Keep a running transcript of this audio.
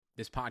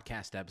This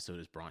podcast episode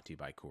is brought to you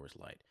by Coors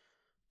Light.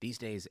 These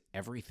days,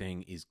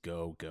 everything is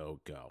go, go,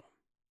 go.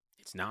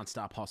 It's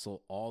nonstop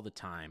hustle all the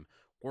time.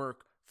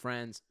 Work,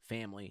 friends,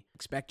 family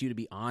expect you to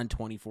be on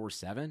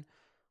 24/7.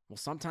 Well,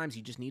 sometimes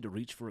you just need to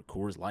reach for a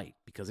Coors Light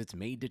because it's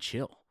made to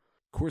chill.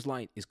 Coors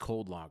Light is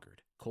cold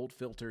lagered, cold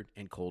filtered,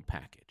 and cold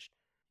packaged.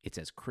 It's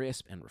as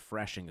crisp and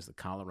refreshing as the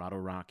Colorado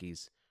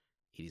Rockies.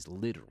 It is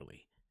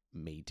literally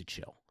made to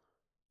chill.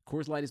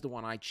 Coors Light is the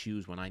one I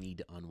choose when I need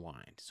to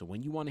unwind. So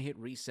when you want to hit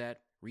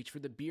reset, reach for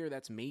the beer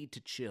that's made to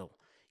chill.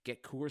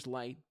 Get Coors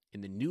Light in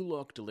the new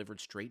look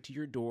delivered straight to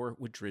your door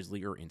with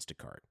Drizzly or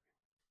Instacart.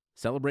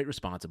 Celebrate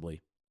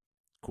responsibly.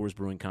 Coors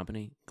Brewing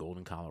Company,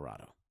 Golden,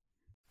 Colorado.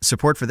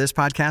 Support for this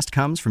podcast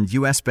comes from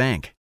U.S.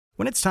 Bank.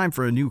 When it's time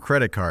for a new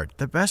credit card,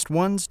 the best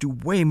ones do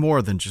way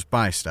more than just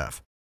buy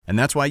stuff. And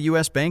that's why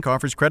U.S. Bank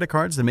offers credit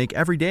cards that make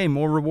every day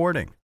more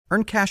rewarding.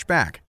 Earn cash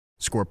back,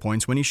 score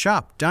points when you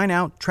shop, dine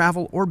out,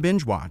 travel, or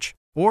binge watch,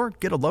 or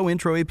get a low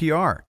intro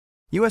APR.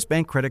 U.S.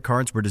 Bank credit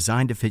cards were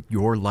designed to fit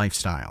your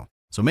lifestyle.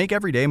 So make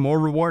every day more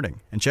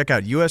rewarding and check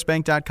out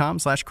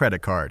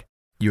usbank.com/credit card.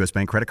 U.S.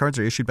 Bank credit cards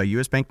are issued by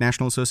U.S. Bank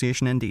National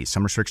Association ND.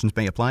 Some restrictions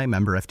may apply.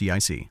 Member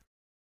FDIC.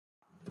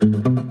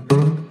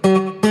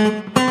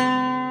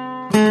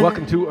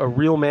 Welcome to A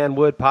Real Man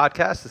Would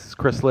podcast. This is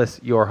Chris Liss,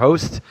 your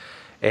host,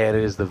 and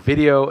it is the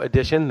video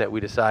edition that we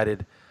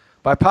decided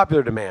by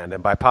popular demand,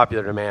 and by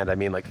popular demand I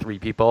mean like 3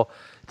 people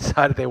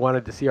decided they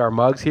wanted to see our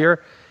mugs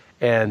here,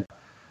 and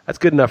that's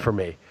good enough for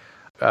me.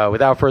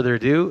 Without further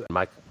ado,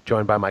 I'm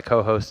joined by my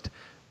co-host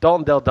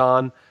Dalton Del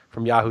Don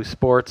from Yahoo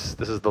Sports.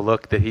 This is the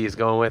look that he's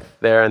going with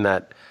there in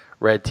that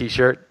red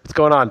t-shirt. What's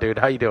going on, dude?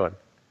 How you doing?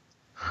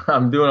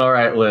 I'm doing all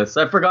right, Liz.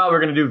 I forgot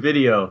we're going to do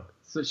video.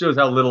 So it shows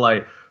how little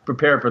I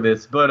prepare for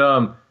this. But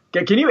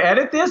can you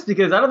edit this?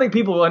 Because I don't think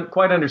people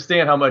quite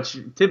understand how much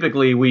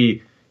typically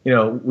we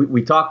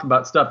talk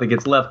about stuff that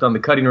gets left on the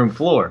cutting room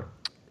floor.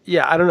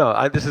 Yeah, I don't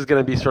know. This is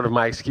going to be sort of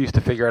my excuse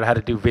to figure out how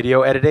to do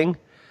video editing.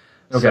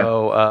 Okay.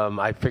 So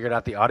I figured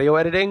out the audio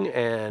editing,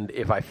 and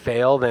if I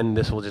fail, then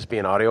this will just be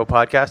an audio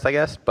podcast, I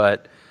guess.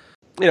 But,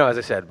 as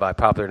I said, by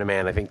popular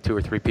demand, I think 2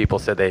 or 3 people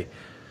said they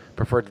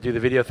preferred to do the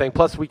video thing.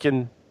 Plus, we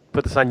can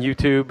put this on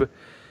YouTube,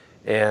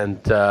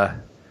 and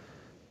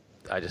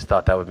I just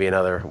thought that would be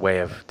another way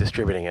of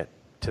distributing it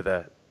to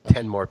the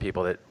 10 more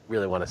people that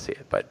really want to see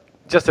it. But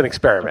just an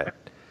experiment.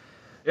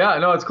 Yeah,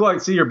 no, it's cool. I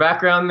see your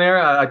background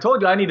there. I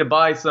told you I need to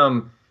buy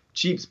some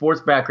cheap sports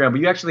background,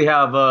 but you actually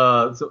have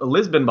a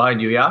Lisbon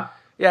behind you, yeah?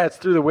 Yeah, it's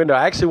through the window.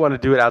 I actually want to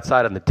do it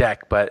outside on the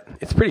deck, but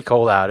it's pretty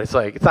cold out. It's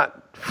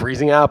not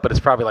freezing out, but it's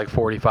probably like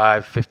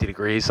 45, 50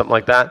 degrees, something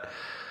like that.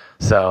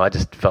 So I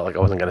just felt like I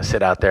wasn't going to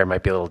sit out there. It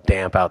might be a little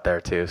damp out there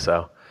too.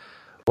 So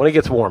when it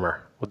gets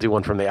warmer, we'll do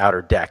one from the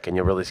outer deck, and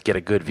you'll really get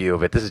a good view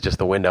of it. This is just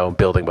the window and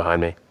building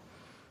behind me.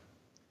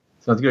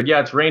 Sounds good. Yeah,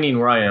 it's raining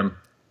where I am.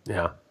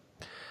 Yeah.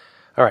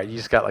 All right, you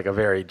just got like a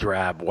very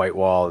drab white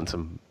wall and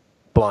some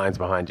blinds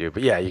behind you.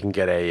 But yeah, you can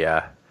get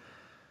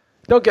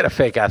don't get a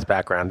fake-ass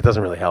background. It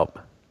doesn't really help.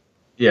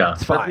 Yeah.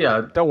 It's fine.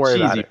 Yeah, don't worry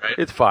cheesy, about it. Right?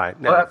 It's fine.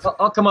 No,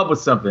 I'll come up with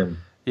something.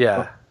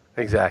 Yeah,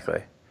 exactly.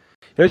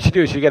 You know what you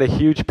do is you get a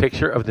huge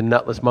picture of the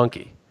nutless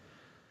monkey.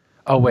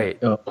 Oh, wait.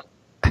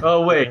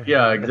 Oh wait.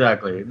 Yeah,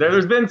 exactly.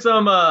 There's been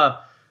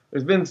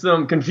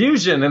some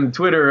confusion in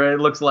Twitter, it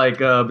looks like,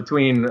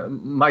 between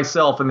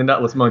myself and the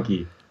nutless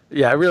monkey.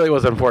 Yeah, it really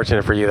was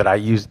unfortunate for you that I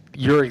used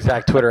your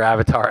exact Twitter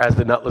avatar as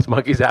the nutless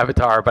monkey's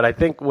avatar. But I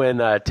think when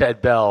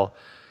Ted Bell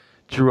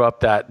drew up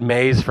that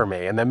maze for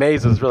me, and the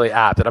maze was really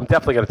apt, and I'm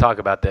definitely going to talk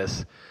about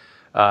this.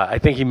 I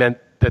think he meant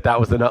that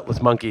was the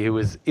nutless monkey who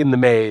was in the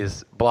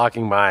maze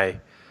blocking my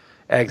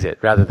exit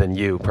rather than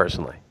you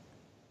personally.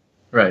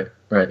 Right,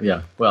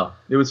 yeah. Well,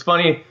 it was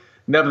funny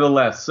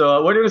nevertheless.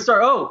 So what are we going to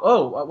start?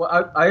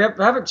 I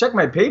haven't checked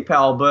my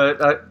PayPal,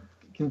 but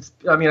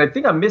I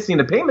think I'm missing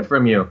a payment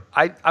from you.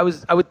 I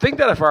would think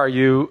that if I were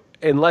you,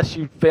 unless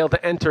you fail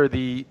to enter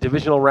the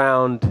divisional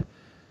round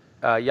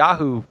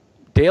Yahoo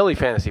daily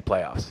fantasy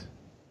playoffs.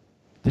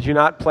 Did you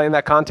not play in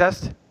that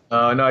contest?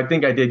 No, I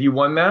think I did. You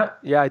won that?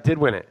 Yeah, I did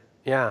win it.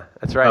 Yeah,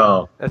 that's right.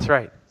 Oh. That's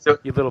right. So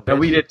you little bitch.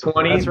 We did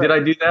 20. Right. Did I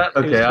do that?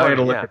 Okay, I had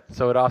to look. Yeah.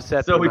 So it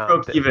offset. So we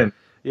broke even.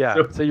 Yeah.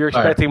 So you're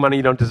expecting money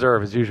you don't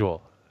deserve as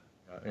usual.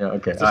 Yeah.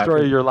 Okay. It's the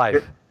story of your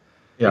life.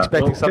 Yeah.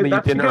 Expecting something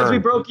you didn't earn. Because we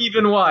broke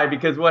even. Why?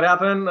 Because what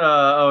happened?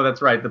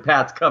 That's right. The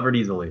Pats covered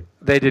easily.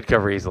 They did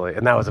cover easily,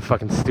 and that was a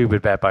fucking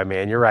stupid bet by me.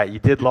 And you're right. You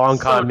did long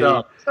con me.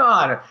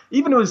 God,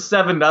 even if it was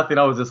 7-0,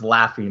 I was just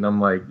laughing.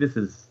 I'm like, this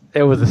is.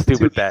 It was a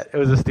stupid bet. It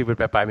was a stupid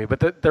bet by me.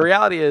 But the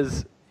reality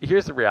is,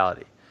 here's the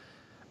reality.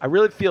 I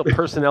really feel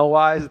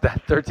personnel-wise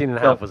that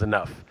 13.5 was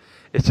enough.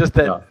 It's just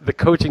that the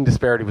coaching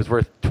disparity was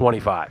worth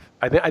 25.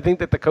 I think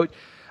that the coach.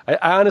 I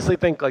honestly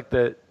think like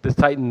the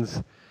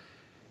Titans.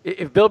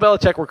 If Bill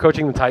Belichick were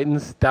coaching the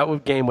Titans,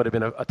 that game would have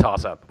been a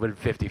toss-up. Would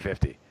have been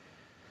 50-50.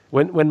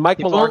 When Mike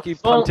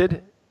Mularkey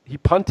punted, he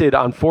punted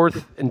on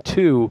 4th and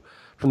 2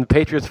 from the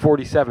Patriots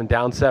 47,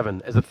 down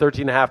 7, as a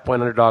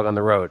 13.5-point underdog on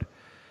the road.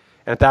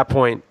 And at that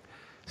point,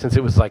 since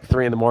it was like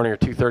 3 in the morning or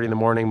 2:30 in the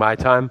morning my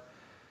time,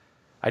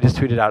 I just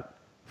tweeted out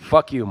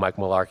fuck you, Mike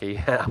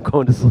Mularkey. I'm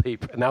going to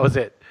sleep. And that was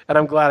it. And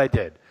I'm glad I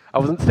did. I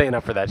wasn't staying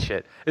up for that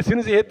shit. As soon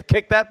as he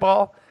kicked that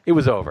ball, it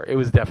was over. It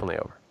was definitely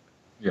over.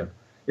 Yeah.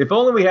 If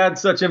only we had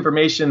such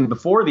information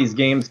before these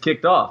games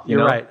kicked off. You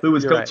know, right. Who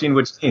was You're coaching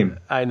which team?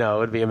 I know. It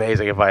would be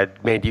amazing if I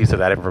had made use of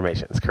that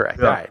information. It's correct.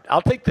 Yeah. All right.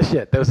 I'll take the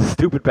shit. That was a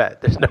stupid bet.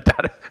 There's no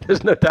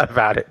doubt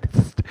about it.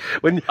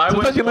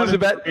 Sometimes you lose a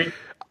bet.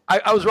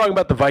 I was wrong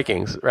about the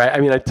Vikings, right? I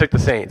mean, I took the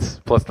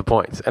Saints plus the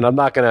points. And I'm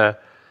not going to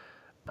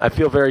 – I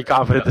feel very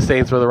confident the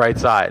Saints were the right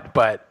side.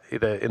 But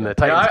in the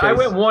Titans case – I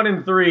went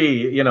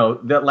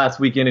 1-3, that last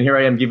weekend, and here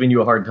I am giving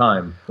you a hard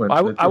time.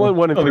 I went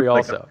 1-3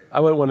 also.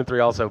 I went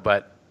 1-3 also,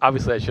 but –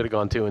 obviously, I should have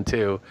gone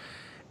 2-2.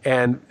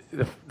 And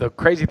the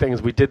crazy thing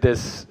is we did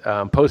this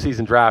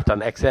postseason draft on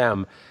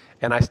XM,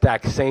 and I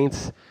stacked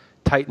Saints,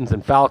 Titans,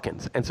 and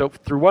Falcons. And so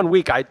through 1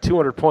 week, I had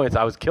 200 points.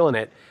 I was killing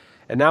it.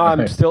 And now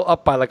I'm still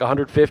up by like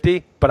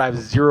 150, but I have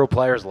 0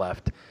 players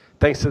left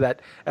thanks to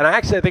that. And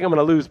I think I'm going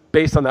to lose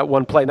based on that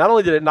one play. Not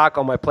only did it knock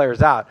all my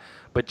players out,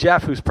 but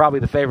Jeff, who's probably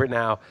the favorite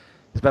now,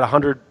 is about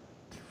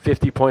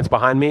 150 points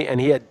behind me,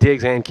 and he had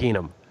Diggs and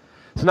Keenum.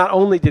 So not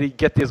only did he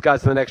get these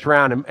guys to the next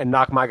round and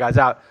knock my guys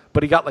out,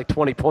 but he got like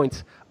 20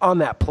 points on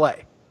that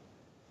play.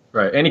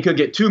 Right, and he could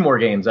get 2 more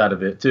games out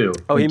of it too.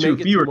 Oh, he may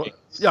get fewer games.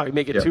 Yeah, he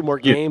may get 2 more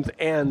games,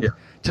 and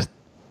just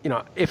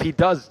if he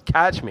does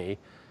catch me,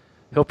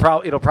 it'll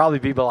probably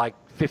be like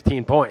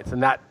 15 points,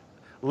 and that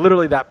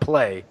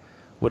play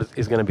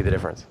is going to be the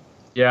difference.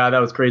 Yeah, that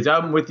was crazy.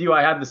 I'm with you.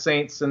 I had the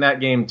Saints in that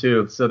game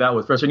too, so that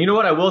was frustrating. You know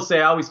what I will say?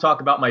 I always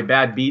talk about my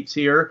bad beats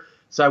here,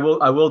 so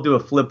I will do a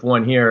flip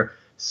one here.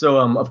 So,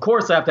 of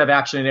course, I have to have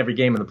action in every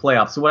game in the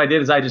playoffs. So what I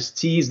did is I just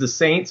teased the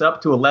Saints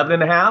up to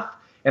 11.5,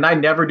 and I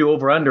never do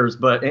over-unders,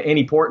 but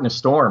any port in a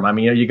storm. I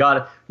mean,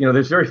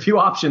 there's very few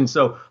options.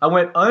 So I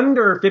went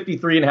under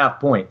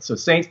 53.5 points. So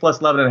Saints plus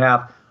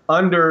 11.5,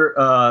 under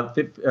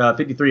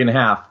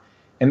 53.5.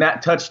 And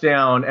that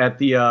touchdown at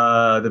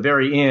the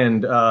very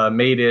end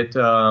made it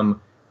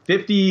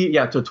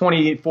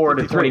 24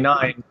 to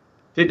 29.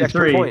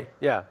 53. Point,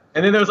 yeah.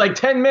 And then there was like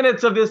 10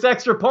 minutes of this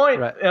extra point,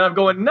 right. And I'm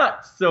going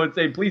nuts. So it's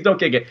saying, please don't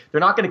kick it.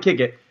 They're not going to kick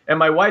it. And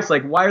my wife's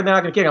like, why are they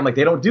not going to kick it? I'm like,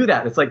 they don't do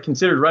that. It's like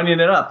considered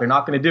running it up. They're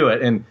not going to do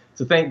it. And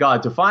so thank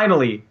God. So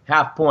finally,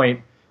 half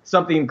point,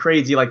 something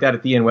crazy like that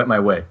at the end went my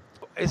way.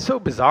 It's so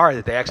bizarre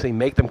that they actually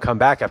make them come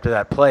back after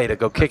that play to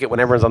go kick it when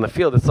everyone's on the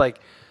field. It's like,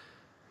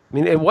 I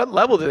mean, at what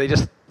level do they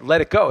just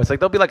let it go? It's like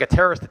they'll be like a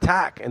terrorist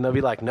attack, and they'll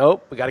be like,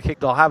 nope, we got to kick.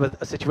 They'll have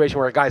a situation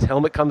where a guy's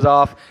helmet comes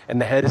off,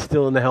 and the head is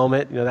still in the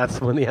helmet. That's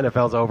when the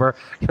NFL's over.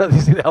 You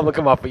see the helmet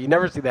come off, but you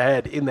never see the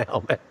head in the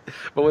helmet.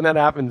 But when that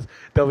happens,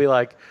 they'll be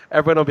like,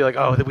 everyone will be like,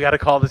 oh, we got to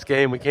call this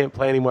game. We can't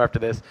play anymore after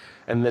this.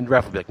 And then the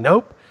ref will be like,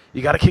 nope,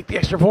 you got to kick the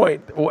extra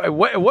point. At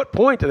what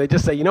point do they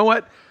just say, you know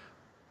what?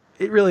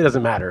 It really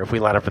doesn't matter if we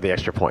line up for the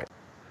extra point.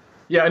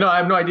 Yeah, no, I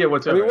have no idea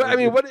whatsoever.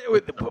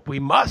 We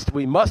must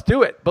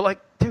do it.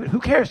 But dude, who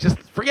cares? Just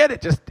forget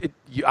it.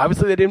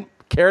 Obviously they didn't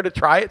care to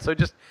try it, so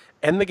just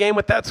end the game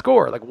with that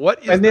score.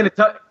 What is? And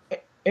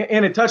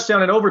then a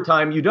touchdown in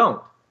overtime, you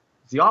don't.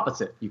 It's the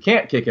opposite. You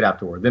can't kick it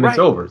afterward. Then It's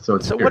over. So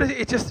what is it?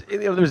 It just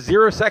there's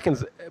 0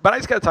 seconds. But I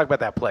just got to talk about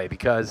that play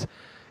because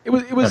it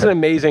was an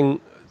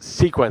amazing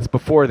sequence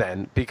before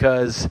then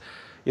because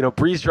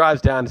Breeze drives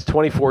down. It's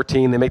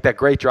 2014. They make that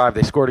great drive.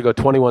 They score to go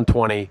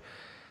 21-20.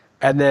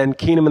 And then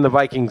Keenum and the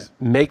Vikings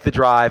make the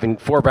drive, and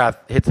Forbath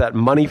hits that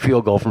money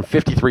field goal from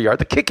 53 yards.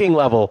 The kicking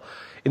level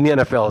in the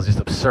NFL is just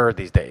absurd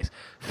these days.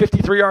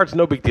 53 yards,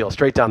 no big deal,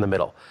 straight down the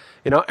middle.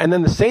 And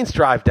then the Saints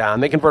drive down.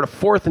 They convert a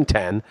 4th and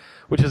 10,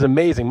 which is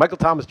amazing. Michael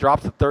Thomas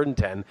drops the 3rd and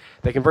 10.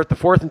 They convert the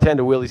 4th and 10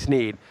 to Willie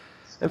Snead.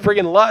 And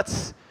friggin'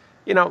 Lutz,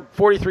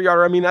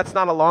 43-yarder. I mean, that's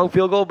not a long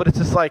field goal, but it's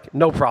just like,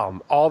 no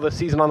problem. All the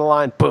season on the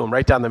line, boom,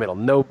 right down the middle.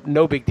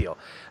 No big deal.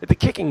 The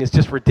kicking is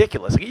just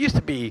ridiculous. It used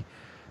to be,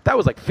 that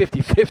was like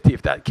 50-50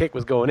 if that kick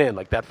was going in,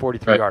 like that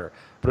 43-yarder. Right.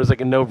 But it was like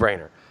a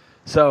no-brainer.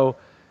 So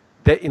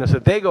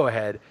they go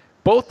ahead.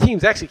 Both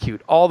teams execute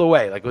all the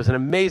way. It was an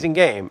amazing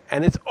game,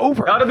 and it's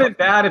over. That would have been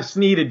bad if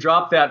Snead had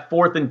dropped that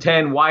 4th and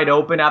 10 wide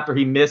open after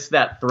he missed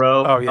that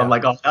throw. Oh, yeah. I'm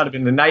like, that would have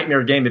been the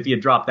nightmare game if he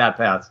had dropped that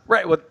pass.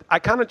 Right. Well, I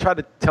kind of tried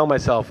to tell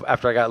myself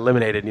after I got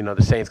eliminated,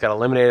 the Saints got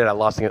eliminated, I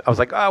lost. I was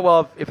like, oh,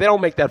 well, if they don't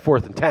make that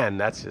 4th and 10,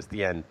 that's just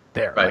the end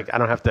there. Right. I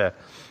don't have to,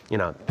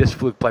 this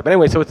fluke play. But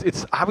anyway, so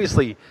it's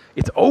obviously,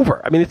 it's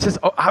over. I mean, it's just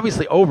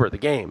obviously over, the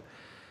game.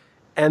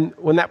 And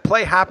when that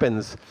play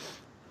happens,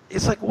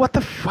 it's like, what the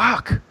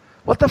fuck?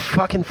 What the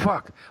fucking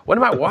fuck? What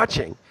am I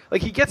watching?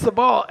 He gets the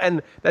ball,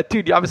 and that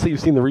dude, obviously you've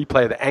seen the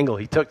replay of the angle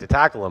he took to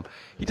tackle him.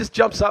 He just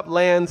jumps up,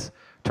 lands,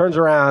 turns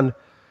around,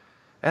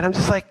 and I'm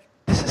just like,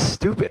 this is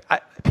stupid.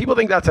 People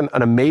think that's an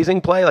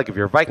amazing play, if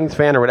you're a Vikings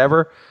fan or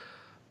whatever,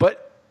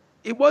 but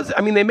it was,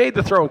 they made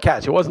the throw and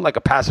catch. It wasn't like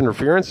a pass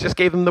interference, just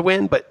gave them the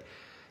win, but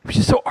it was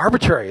just so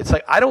arbitrary. It's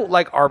like, I don't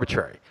like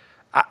arbitrary.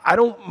 I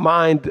don't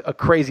mind a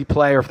crazy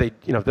play, or if they,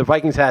 if the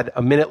Vikings had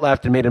a minute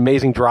left and made an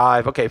amazing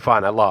drive, okay,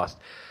 fine, I lost.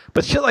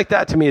 But shit like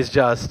that to me is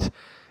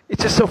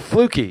it's just so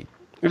fluky.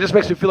 It just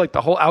makes me feel like the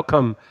whole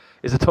outcome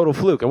is a total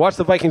fluke. And watch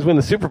the Vikings win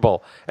the Super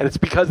Bowl, and it's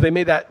because they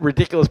made that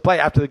ridiculous play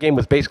after the game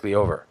was basically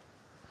over.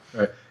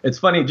 Right. It's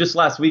funny, just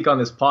last week on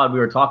this pod, we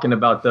were talking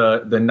about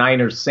the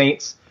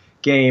Niners-Saints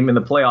game in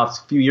the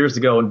playoffs a few years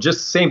ago, and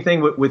just same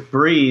thing with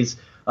Breeze.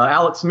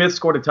 Alex Smith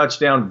scored a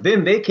touchdown.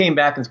 Then they came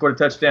back and scored a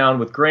touchdown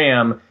with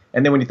Graham.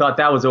 And then when you thought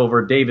that was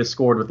over, Davis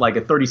scored with like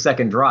a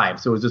 30-second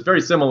drive. So it was just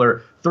very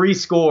similar. 3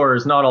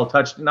 scores, not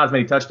as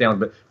many touchdowns,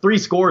 but 3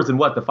 scores in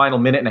the final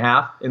minute and a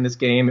half in this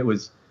game. It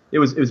was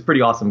a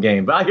pretty awesome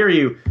game. But I hear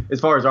you as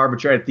far as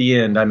arbitrary at the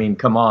end. I mean,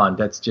 come on,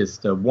 that's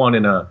just a 1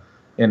 in a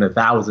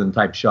 1,000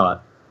 type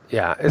shot.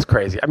 Yeah, it's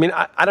crazy. I mean,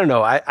 I don't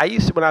know. I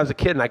used to, when I was a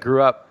kid and I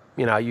grew up,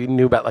 you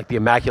knew about like the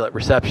immaculate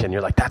reception.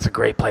 You're like, that's a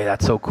great play.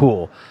 That's so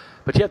cool.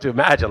 But you have to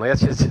imagine, like,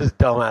 that's just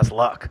dumbass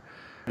luck.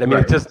 I mean,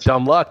 Right. It's just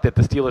dumb luck that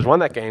the Steelers won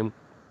that game,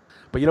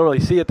 but you don't really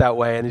see it that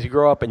way. And as you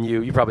grow up, and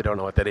you probably don't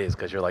know what that is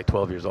because you're like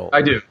 12 years old.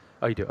 I do.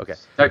 Oh, you do? Okay.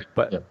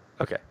 Yeah.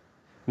 Okay.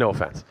 No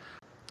offense.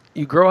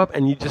 You grow up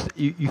and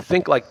you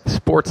think like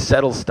sports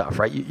settles stuff,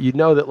 right? You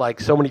know that like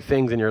so many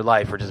things in your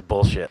life are just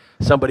bullshit.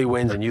 Somebody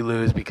wins and you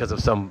lose because of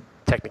some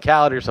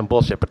technicality or some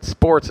bullshit. But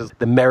sports is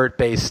the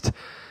merit-based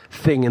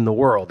thing in the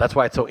world. That's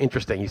why it's so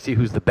interesting. You see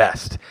who's the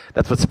best.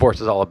 That's what sports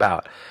is all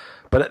about.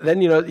 But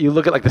then, you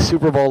look at like the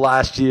Super Bowl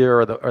last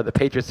year or the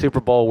Patriots Super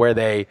Bowl where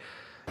they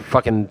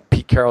fucking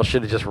Pete Carroll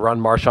should have just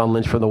run Marshawn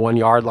Lynch from the 1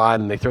 yard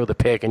line and they throw the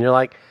pick. And you're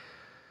like,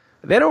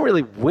 they don't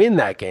really win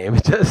that game.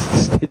 It's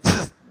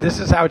just this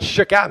is how it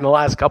shook out in the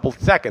last couple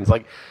seconds.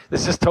 Like,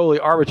 this is totally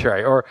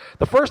arbitrary. Or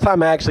the first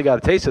time I actually got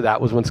a taste of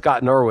that was when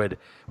Scott Norwood,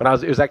 it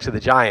was actually the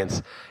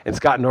Giants, and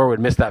Scott Norwood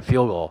missed that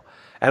field goal.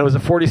 And it was a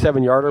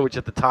 47-yarder, which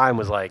at the time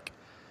was like,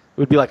 it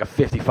would be like a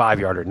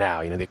 55-yarder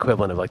now, the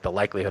equivalent of like the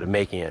likelihood of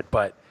making it.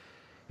 But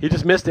he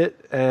just missed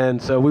it,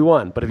 and so we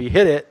won. But if he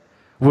hit it,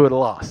 we would have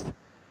lost.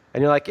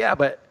 And you're like, yeah,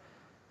 but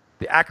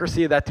the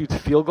accuracy of that dude's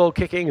field goal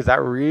kicking, is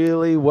that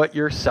really what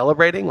you're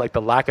celebrating? Like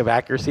the lack of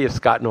accuracy of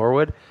Scott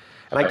Norwood?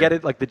 And I get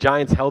it, like the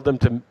Giants held them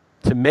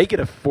to make it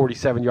a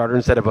 47-yarder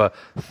instead of a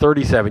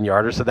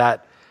 37-yarder, so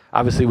that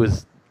obviously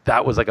was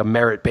like a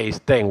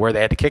merit-based thing where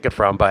they had to kick it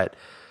from. But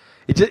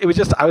I was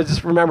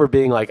just remember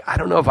being like, I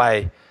don't know if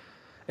I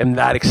am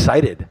that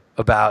excited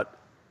about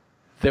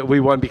that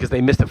we won because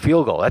they missed a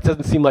field goal. That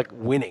doesn't seem like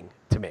winning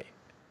to me.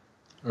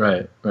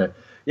 Right.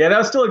 Yeah, that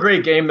was still a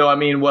great game, though. I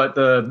mean,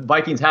 the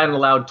Vikings hadn't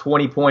allowed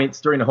 20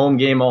 points during a home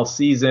game all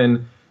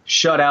season,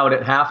 shut out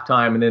at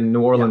halftime, and then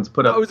New Orleans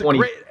put up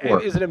 24.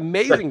 It was an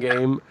amazing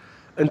game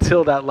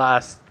until that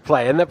last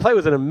play. And that play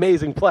was an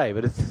amazing play,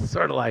 but it's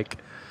sort of like,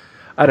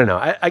 I don't know.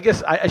 I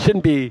guess I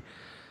shouldn't be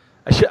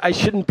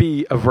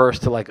averse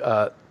to like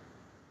a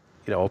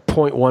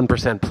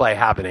 0.1% play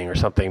happening or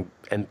something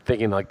and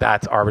thinking like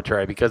that's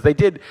arbitrary, because they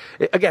did,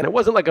 again, it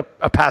wasn't like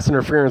a pass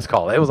interference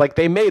call. It was like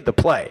they made the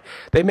play.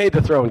 They made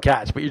the throw and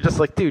catch, but you're just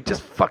like, dude,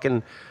 just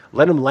fucking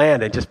let him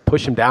land and just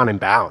push him down in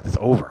bounds. It's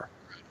over.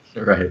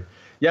 Right.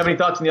 You have any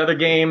thoughts on the other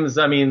games?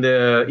 I mean,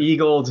 the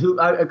Eagles,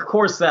 of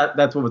course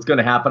that's what was going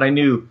to happen. I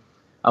knew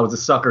I was a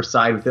sucker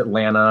side with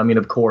Atlanta. I mean,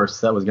 of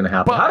course that was going to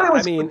happen. But, how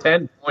did they score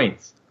 10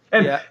 points?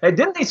 And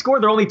didn't they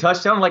score their only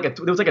touchdown?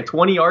 There was like a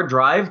 20-yard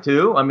drive,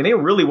 too. I mean, they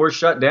really were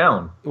shut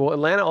down. Well,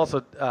 Atlanta also,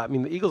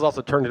 the Eagles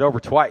also turned it over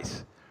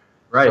twice.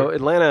 Right. So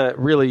Atlanta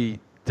really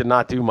did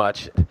not do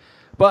much.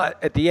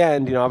 But at the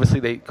end,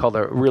 obviously they called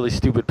a really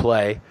stupid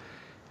play.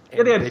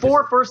 Yeah, they had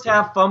 4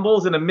 first-half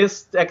fumbles and a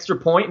missed extra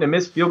point and a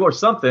missed field goal or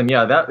something.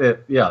 Yeah,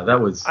 that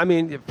was. I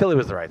mean, Philly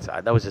was the right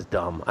side. That was just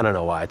dumb. I don't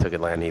know why I took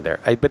Atlanta either.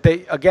 But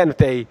if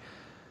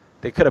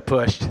they could have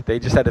pushed, they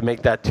just had to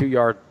make that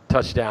 2-yard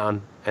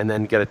touchdown and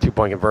then get a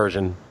 2-point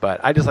conversion. But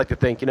I just like to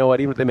think,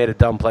 even if they made a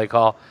dumb play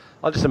call,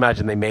 I'll just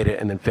imagine they made it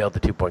and then failed the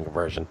 2-point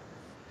conversion.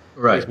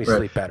 Right. Makes me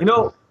sleep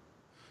better.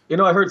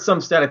 I heard some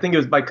stat. I think it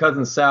was my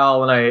cousin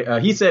Sal,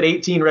 and he said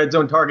 18 red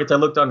zone targets. I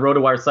looked on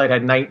RotoWire site,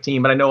 had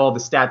 19, but I know all the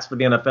stats for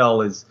the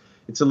NFL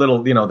it's a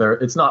little,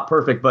 it's not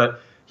perfect.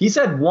 But he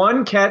said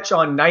 1 catch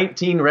on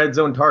 19 red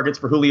zone targets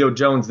for Julio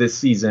Jones this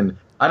season.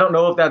 I don't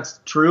know if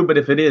that's true, but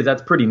if it is,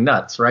 that's pretty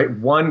nuts, right?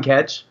 1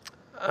 catch,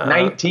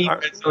 19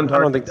 red zone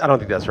targets. I don't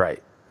think that's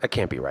right. That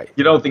can't be right.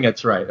 You don't think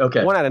that's right?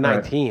 Okay. 1 out of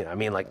 19. Right. I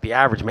mean, like the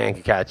average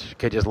man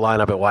could just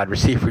line up at wide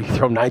receiver. You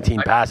throw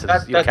 19 passes.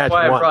 That's catch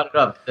why 1. I brought it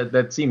up.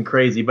 That seemed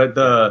crazy, but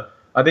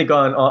I think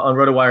on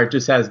RotoWire it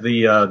just has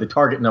the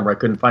target number. I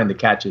couldn't find the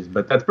catches,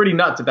 but that's pretty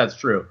nuts if that's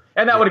true.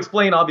 And that would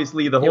explain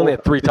obviously the whole. He only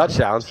had 3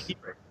 touchdowns.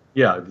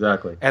 Yeah,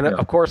 exactly. And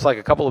of course, like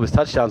a couple of his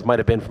touchdowns might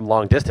have been from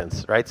long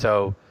distance, right?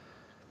 So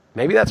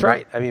maybe that's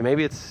right. I mean,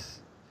 maybe it's.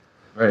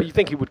 Right. But you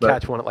think he would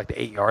catch one at like the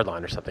 8-yard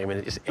line or something? I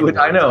mean,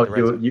 I know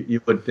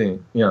you would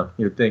think. Yeah,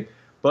 you would think.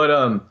 But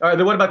all right.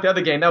 Then what about the other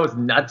game? That was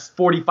nuts.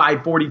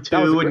 45-42.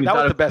 That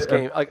was the best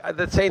game. Like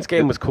the Saints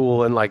game was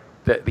cool, and like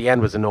the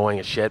end was annoying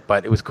as shit,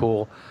 but it was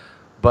cool.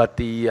 But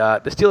the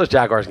Steelers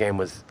Jaguars game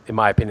was, in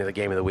my opinion, the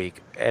game of the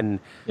week and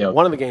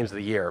one of the games of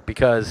the year,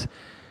 because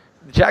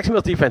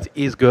Jacksonville's defense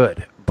is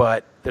good,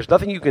 but there's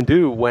nothing you can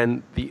do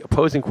when the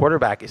opposing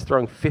quarterback is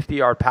throwing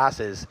 50-yard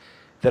passes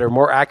that are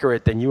more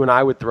accurate than you and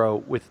I would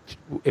throw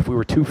if we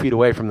were 2 feet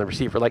away from the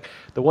receiver. Like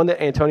the one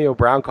that Antonio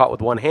Brown caught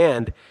with one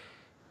hand,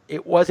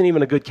 it wasn't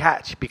even a good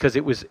catch because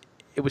it was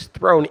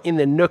thrown in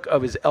the nook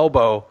of his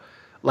elbow,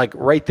 like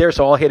right there.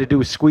 So all he had to do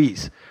was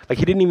squeeze. Like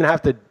he didn't even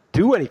have to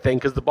do anything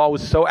because the ball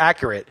was so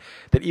accurate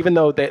that even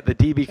though the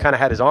DB kind of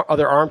had his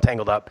other arm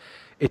tangled up,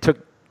 it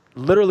took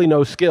literally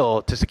no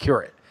skill to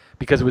secure it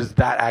because it was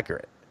that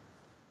accurate.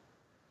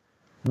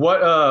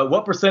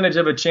 What percentage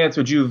of a chance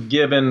would you have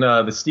given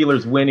the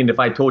Steelers winning if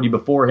I told you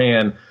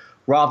beforehand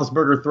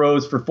Roethlisberger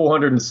throws for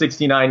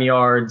 469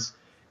 yards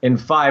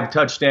and 5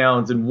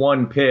 touchdowns and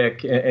 1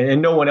 pick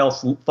and no one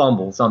else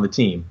fumbles on the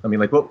team? I mean,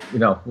 like what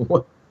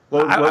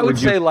I would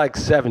say like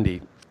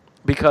 70.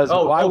 Because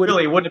why would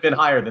really it wouldn't have been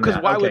higher than that?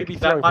 Because why would he be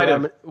throwing for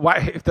them?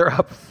 Why, if they're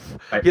up,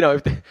 right.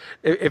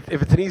 If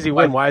it's an easy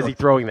win, why is he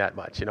throwing that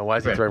much? Why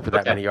is he throwing for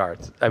that many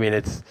yards? I mean,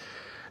 it's,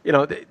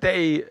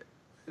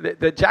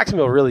 the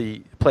Jacksonville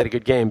really played a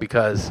good game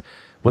because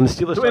when the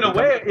Steelers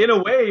in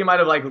a way, you might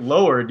have like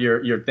lowered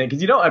your thing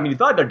because you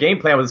thought their game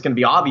plan was going to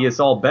be obvious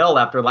all Bell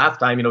after last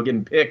time,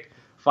 getting picked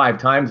 5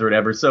 times or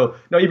whatever. So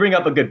no, you bring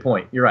up a good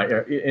point. You're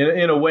right.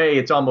 In a way,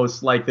 it's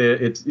almost like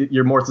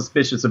you're more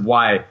suspicious of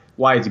why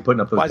is he putting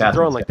up those passes? Why is he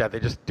throwing like that?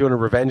 They're just doing a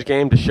revenge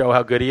game to show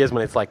how good he is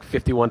when it's like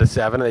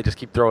 51-7 and they just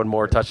keep throwing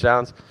more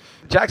touchdowns.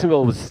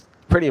 Jacksonville was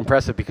pretty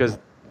impressive because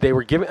they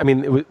were giving. I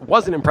mean, it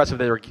wasn't impressive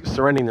they were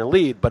surrendering the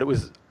lead, but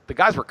the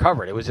guys were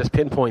covered. It was just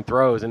pinpoint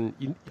throws,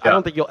 and I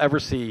don't think you'll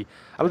ever see.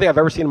 I don't think I've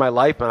ever seen in my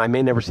life, and I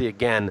may never see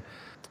again,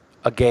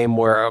 a game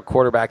where a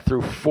quarterback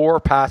threw 4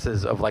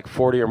 passes of like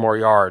 40 or more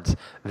yards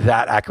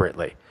that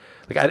accurately.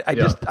 Like I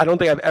don't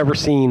think I've ever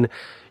seen.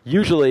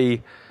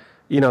 Usually,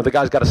 the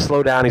guy's got to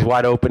slow down. He's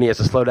wide open. He has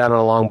to slow down on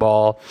a long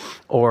ball,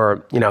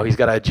 or he's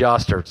got to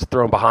adjust or it's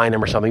thrown behind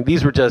him or something.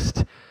 These were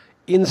just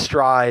in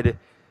stride,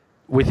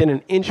 within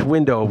an inch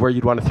window of where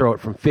you'd want to throw it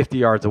from 50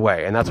 yards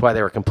away, and that's why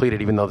they were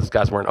completed, even though those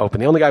guys weren't open.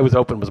 The only guy who was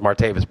open was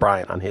Martavis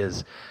Bryant on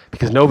his,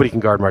 because nobody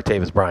can guard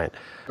Martavis Bryant.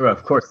 Well,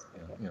 of course.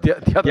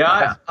 The other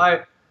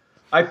guys,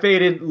 I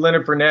faded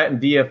Leonard Fournette in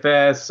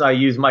DFS. I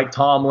used Mike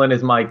Tomlin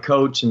as my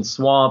coach in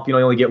Swamp. You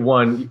only get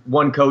one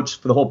coach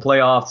for the whole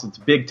playoffs. It's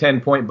a big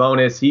 10-point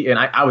bonus.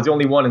 I was the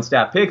only one in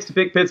staff picks to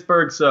pick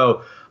Pittsburgh,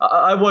 so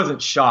I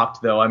wasn't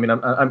shocked though. I mean,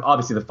 I'm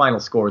obviously the final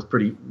score is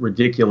pretty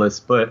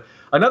ridiculous, but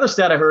another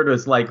stat I heard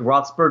was like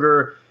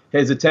Roethlisberger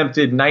has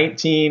attempted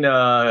 19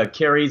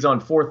 carries on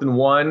 4th and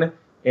 1,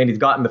 and he's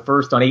gotten the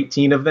first on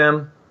 18 of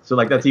them. So,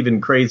 like, that's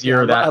even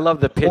crazier. Yeah, I love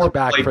the pitch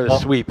back for the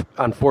sweep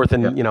on 4th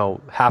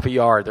and, half a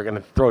yard. They're going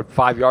to throw it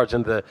 5 yards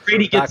into the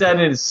Brady gets that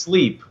in his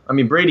sleep. I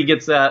mean, Brady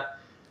gets that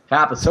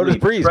half a sleep. So does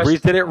Breeze.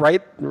 Breeze did it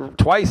right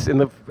twice in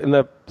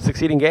the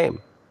succeeding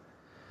game.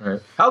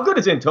 Right. How good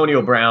is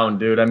Antonio Brown,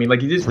 dude? I mean,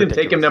 like, you just didn't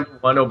take him number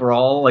 1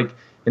 overall, like,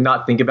 and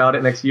not think about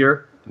it next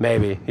year?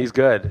 Maybe. He's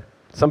good.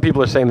 Some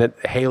people are saying that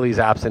Haley's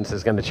absence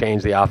is going to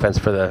change the offense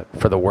for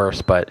the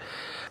worse, but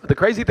the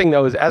crazy thing,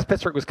 though, is as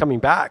Pittsburgh was coming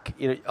back,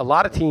 a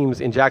lot of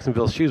teams in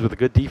Jacksonville's shoes with a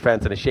good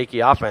defense and a shaky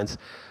offense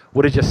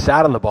would have just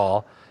sat on the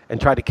ball and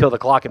tried to kill the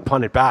clock and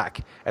punt it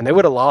back, and they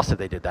would have lost if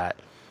they did that.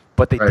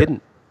 But they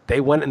didn't. They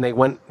went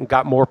and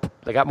got more.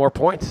 They got more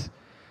points.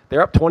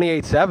 They're up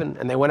 28-7,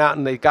 and they went out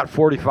and they got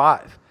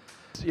 45.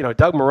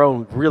 Doug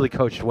Marrone really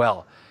coached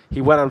well.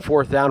 He went on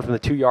 4th down from the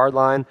 2-yard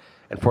line,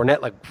 and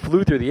Fournette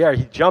flew through the air.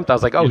 He jumped. I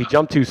was like, he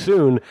jumped too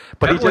soon,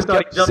 but he just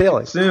kept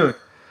sailing. Soon.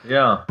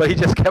 Yeah. But he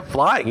just kept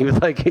flying. He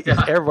was like he's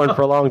airborne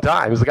for a long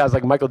time. He was the guy's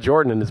like Michael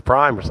Jordan in his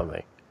prime or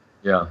something.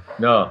 Yeah.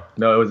 No,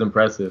 it was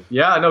impressive.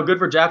 Yeah, no, good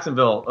for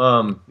Jacksonville.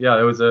 It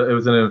was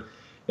an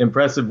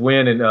impressive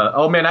win. And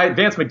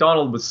Vance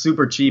McDonald was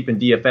super cheap in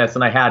DFS,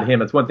 and I had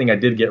him. It's one thing I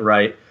did get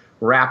right.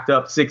 Racked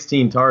up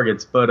 16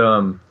 targets, but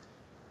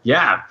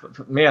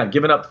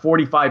giving up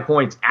 45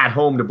 points at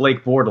home to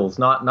Blake Bortles,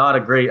 not a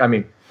great. I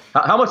mean,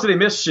 how much did they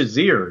miss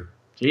Shazier?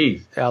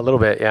 Jeez. Yeah, a little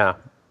bit. Yeah.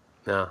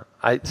 No. All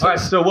right.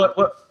 So what?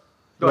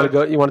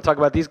 You want to talk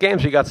about these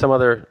games? Or you got some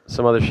other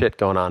shit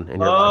going on in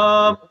your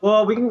life?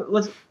 Well, we can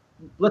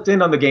let's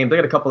end on the game. I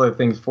got a couple other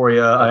things for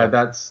you. Okay.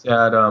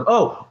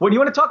 What do you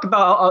want to talk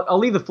about? I'll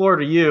leave the floor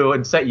to you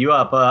and set you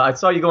up. I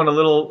saw you going a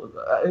little.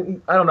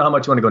 I don't know how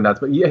much you want to go nuts,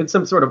 but you had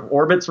some sort of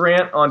Orbitz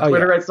rant on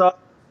Twitter. Yeah. I saw.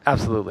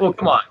 Absolutely. Well,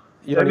 come on.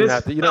 You don't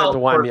have to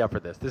wind me up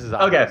for this. This is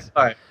obvious. Okay.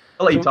 All right.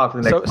 I'll let you talk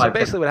for the next 5 So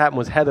basically, what happened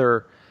was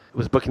Heather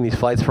was booking these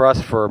flights for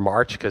us for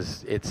March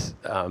because it's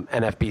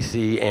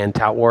NFBC and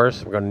Tout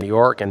Wars. We're going to New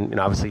York, and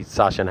obviously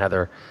Sasha and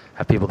Heather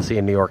have people to see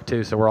in New York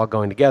too, so we're all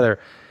going together.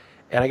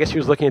 And I guess she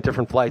was looking at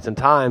different flights and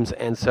times,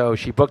 and so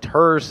she booked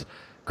hers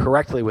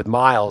correctly with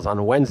miles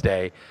on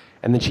Wednesday,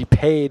 and then she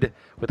paid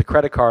with a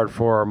credit card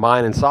for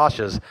mine and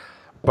Sasha's,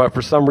 but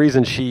for some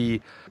reason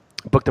she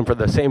booked them for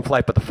the same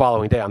flight but the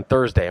following day on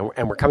Thursday,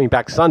 and we're coming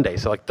back Sunday,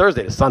 so like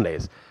Thursday to Sunday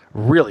is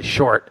really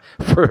short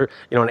for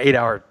an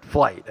 8-hour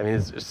flight. I mean,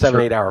 it's a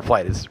 7-8 hour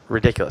flight. It's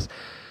ridiculous.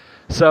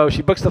 So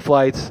she books the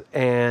flights,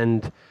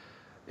 and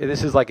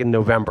this is like in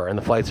November, and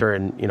the flights are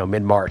in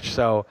mid-March.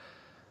 So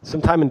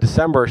sometime in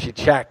December, she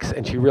checks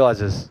and she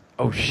realizes,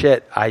 oh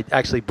shit, I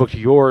actually booked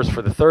yours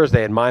for the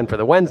Thursday and mine for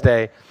the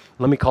Wednesday.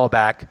 Let me call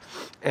back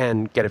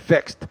and get it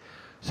fixed.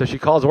 So she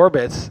calls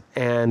Orbitz,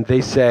 and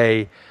they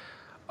say,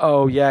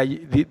 oh, yeah,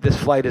 this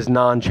flight is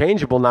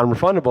non-changeable,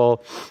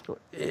 non-refundable.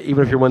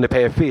 Even if you're willing to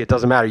pay a fee, it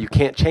doesn't matter. You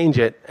can't change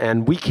it,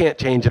 and we can't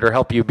change it or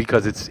help you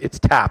because it's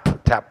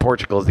TAP. TAP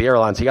Portugal is the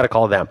airline, so you got to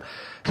call them.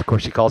 So of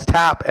course, she calls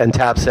TAP, and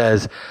TAP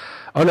says,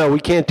 oh, no, we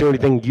can't do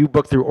anything. You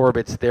book through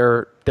Orbitz.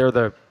 They're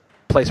the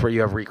place where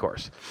you have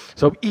recourse.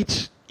 So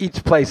each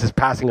place is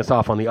passing us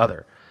off on the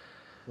other.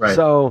 Right.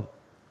 So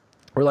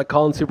we're like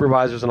calling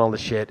supervisors and all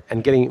this shit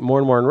and getting more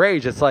and more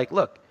enraged. It's like,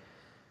 look,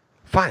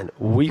 fine,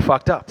 we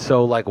fucked up.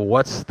 So like,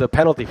 what's the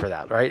penalty for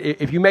that, right?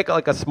 If you make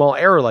like a small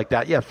error like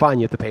that, yeah, fine,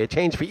 you have to pay a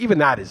change fee. Even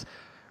that is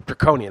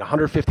draconian,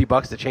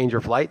 $150 to change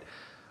your flight.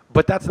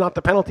 But that's not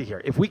the penalty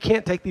here. If we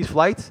can't take these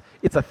flights,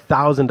 it's a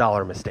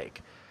 $1,000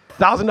 mistake.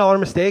 $1,000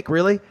 mistake,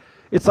 really?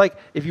 It's like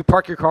if you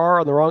park your car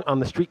on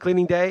the street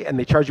cleaning day and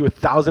they charge you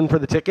 $1,000 for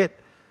the ticket.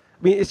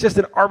 I mean, it's just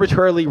an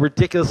arbitrarily,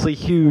 ridiculously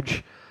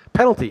huge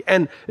penalty.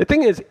 And the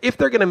thing is, if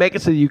they're going to make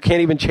it so that you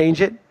can't even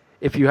change it,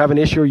 if you have an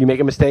issue or you make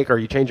a mistake or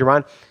you change your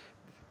mind,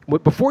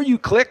 before you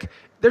click,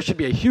 there should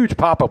be a huge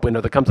pop-up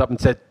window that comes up and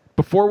says,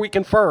 before we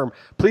confirm,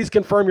 please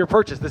confirm your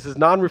purchase. This is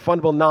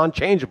non-refundable,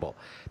 non-changeable.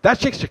 That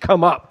shit should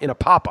come up in a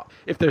pop-up.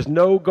 If there's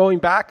no going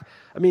back,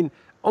 I mean,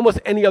 almost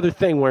any other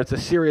thing where it's a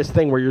serious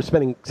thing where you're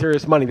spending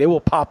serious money, they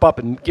will pop up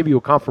and give you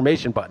a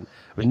confirmation button.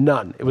 There's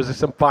none. It was just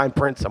some fine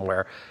print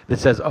somewhere that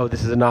says, oh,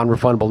 this is a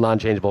non-refundable,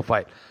 non-changeable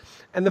flight.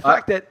 And the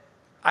fact that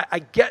I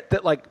get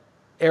that, like,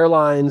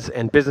 airlines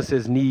and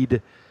businesses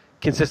need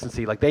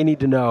consistency. Like, they need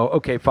to know,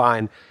 okay,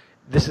 fine,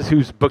 this is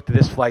who's booked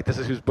this flight, this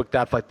is who's booked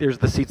that flight, there's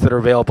the seats that are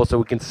available so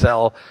we can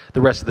sell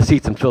the rest of the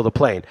seats and fill the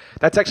plane.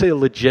 That's actually a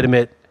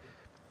legitimate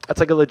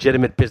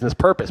business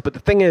purpose. But the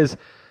thing is,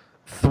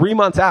 3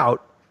 months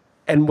out,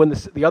 and when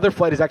the other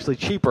flight is actually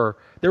cheaper,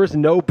 there is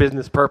no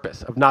business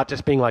purpose of not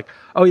just being like,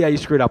 oh, yeah, you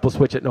screwed up, we'll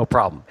switch it, no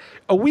problem.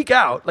 A week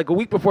out, like a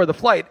week before the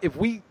flight, if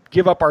we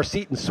give up our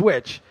seat and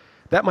switch,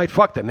 that might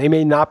fuck them. They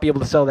may not be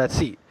able to sell that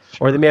seat,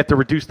 or they may have to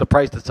reduce the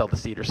price to sell the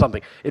seat or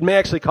something. It may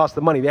actually cost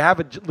them money. They have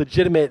a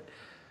legitimate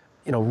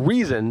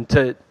reason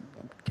to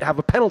have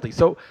a penalty.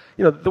 So,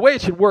 the way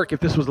it should work if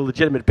this was a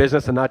legitimate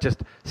business and not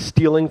just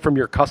stealing from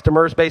your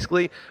customers,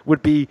 basically,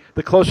 would be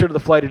the closer to the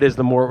flight it is,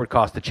 the more it would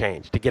cost to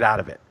change, to get out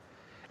of it.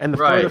 And the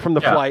further from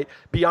the flight,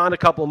 beyond a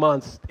couple of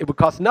months, it would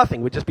cost nothing.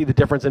 It would just be the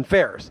difference in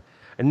fares.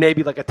 And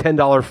maybe like a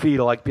 $10 fee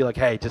to be like,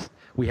 hey,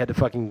 we had to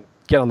fucking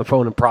get on the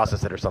phone and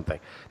process it or something.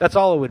 That's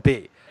all it would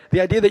be.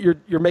 The idea that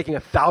you're making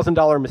a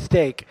 $1,000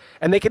 mistake,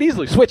 and they could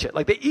easily switch it.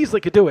 Like, they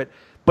easily could do it,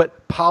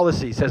 but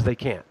policy says they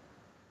can't.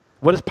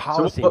 What does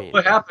policy mean?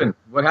 What happened?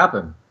 What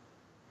happened?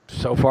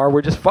 So far,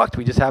 we're just fucked.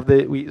 We just have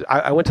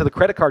I went to the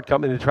credit card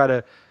company to try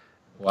to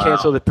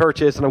cancel the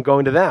purchase, and I'm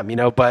going to them,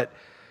 but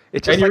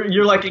it's just. And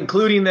you're like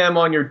including them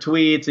on your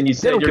tweets, and you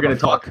said you're going to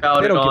talk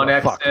about it on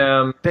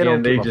XM. They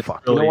don't give a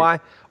fuck. You know why?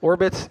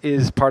 Orbitz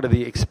is part of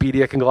the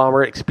Expedia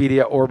conglomerate.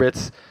 Expedia,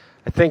 Orbitz,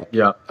 I think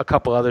a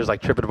couple others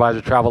like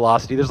TripAdvisor,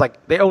 Travelocity.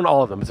 They own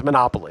all of them. It's a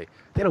monopoly.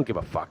 They don't give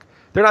a fuck.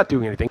 They're not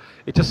doing anything.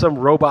 It's just some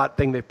robot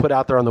thing they put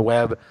out there on the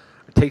web.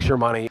 It takes your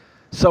money.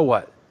 So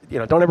what?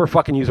 Don't ever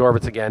fucking use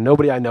Orbitz again.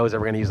 Nobody I know is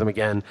ever going to use them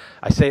again.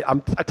 I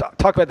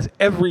talk about this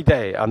every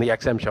day on the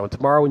XM show. And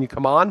tomorrow when you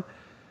come on,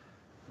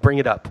 bring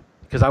it up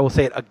because I will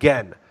say it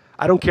again.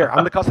 I don't care. I'm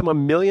going to cost them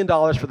 $1 million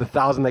for the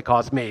 $1,000 they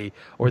cost me,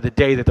 or the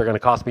day that they're going to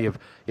cost me of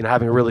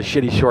having a really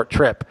shitty short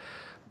trip.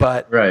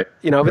 But but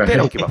they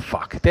don't give a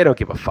fuck. They don't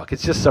give a fuck.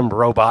 It's just some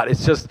robot.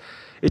 It's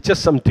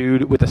just some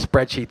dude with a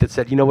spreadsheet that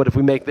said, you know what? If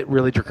we make it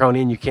really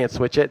draconian, you can't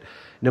switch it,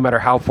 no matter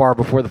how far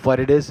before the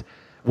flight it is.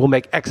 We'll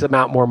make X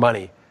amount more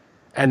money.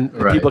 And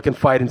people can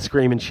fight and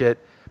scream and shit.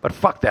 But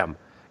fuck them.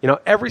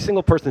 Every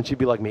single person should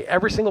be like me.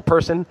 Every single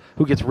person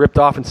who gets ripped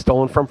off and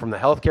stolen from the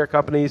healthcare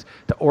companies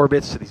to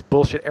Orbitz to these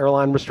bullshit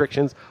airline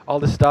restrictions, all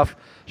this stuff,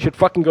 should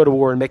fucking go to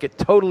war and make it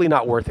totally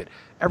not worth it.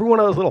 Every one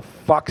of those little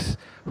fucks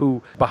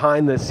who,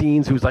 behind the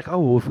scenes, who's like, oh,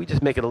 well, if we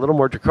just make it a little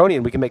more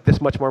draconian, we can make this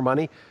much more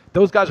money,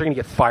 those guys are going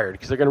to get fired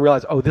because they're going to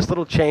realize, oh, this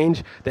little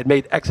change that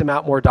made X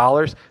amount more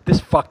dollars, this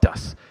fucked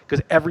us.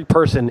 Because every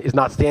person is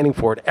not standing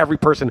for it. Every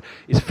person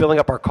is filling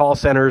up our call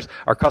centers,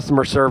 our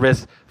customer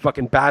service,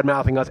 fucking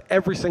bad-mouthing us.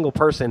 Every single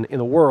person in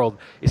the world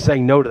is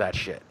saying no to that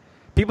shit.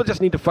 People just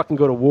need to fucking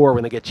go to war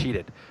when they get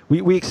cheated.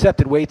 We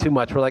accept it way too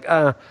much. We're like,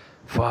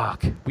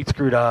 fuck, we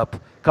screwed up.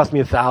 It cost me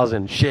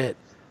 $1,000. Shit.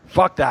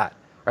 Fuck that.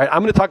 Right?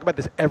 I'm going to talk about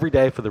this every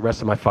day for the rest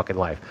of my fucking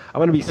life. I'm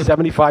going to be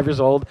 75 years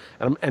old,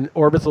 and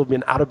Orbitz will have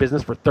been out of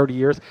business for 30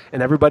 years,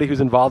 and everybody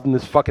who's involved in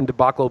this fucking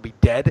debacle will be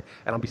dead,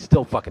 and I'll be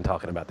still fucking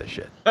talking about this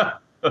shit.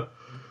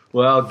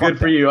 Well, good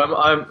for you.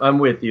 I'm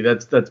with you.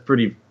 That's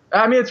pretty.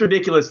 I mean, it's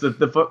ridiculous.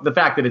 The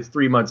fact that it's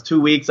 3 months, 2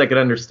 weeks, I could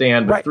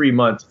understand, but 3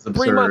 months is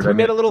absurd. 3 months. We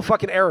made a little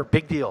fucking error.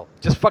 Big deal.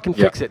 Just fucking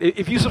fix it.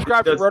 If you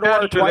subscribe to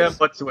RotoWire twice,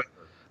 whatsoever.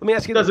 Let me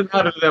ask you. It doesn't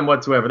matter to them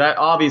whatsoever.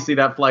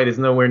 That flight is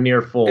nowhere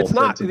near full. It's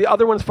not. The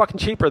other one's fucking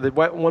cheaper. The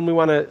one we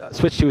want to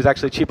switch to is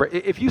actually cheaper.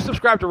 If you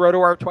subscribe to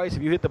RotoWire twice,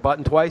 if you hit the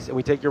button twice, and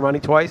we take your money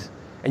twice,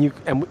 and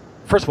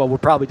first of all, we'll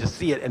probably just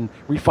see it and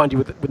refund you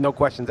with no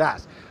questions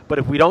asked. But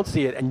if we don't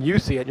see it and you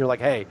see it and you're like,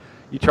 hey,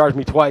 you charged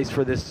me twice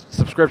for this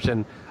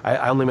subscription,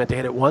 I only meant to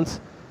hit it once,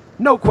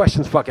 no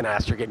questions fucking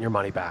asked, you're getting your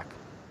money back.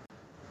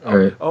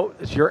 Right. Oh,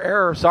 it's your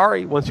error.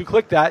 Sorry. Once you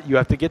click that, you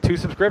have to get 2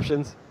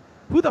 subscriptions.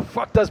 Who the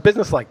fuck does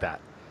business like that?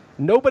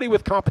 Nobody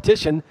with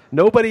competition.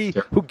 Nobody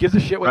who gives a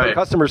shit what their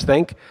customers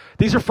think.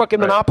 These are fucking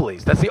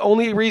monopolies. That's the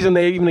only reason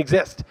they even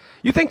exist.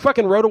 You think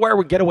fucking RotoWire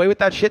would get away with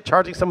that shit,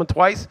 charging someone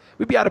twice?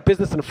 We'd be out of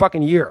business in a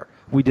fucking year.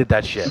 We did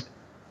that shit.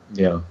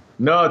 Yeah.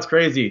 No, it's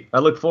crazy. I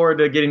look forward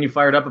to getting you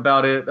fired up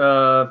about it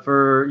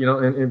for,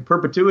 in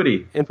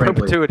perpetuity. In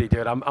perpetuity,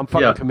 dude. I'm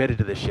fucking committed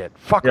to this shit.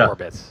 Fuck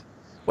Orbitz.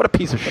 What a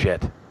piece of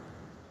shit.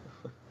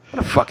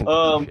 What a fucking piece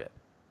of shit.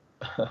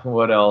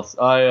 What else?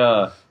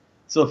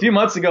 So a few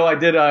months ago,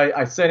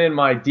 I sent in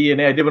my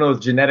DNA. I did one of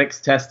those genetics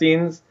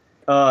testings.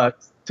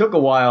 Took a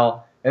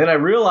while, and then I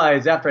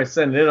realized after I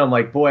sent it in, I'm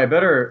like, boy, I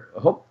better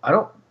hope I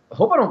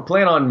don't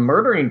plan on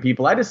murdering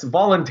people. I just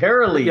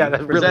voluntarily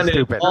that's really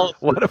stupid.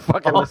 What a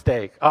fucking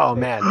mistake. Oh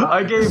man,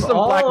 I gave some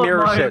all Black of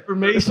Mirror my shit.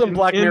 information This is some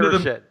Black Mirror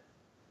shit.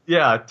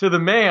 Yeah, to the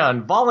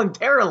man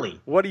voluntarily.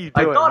 What are you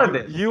doing? I thought of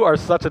this. You are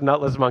such a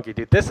nutless monkey,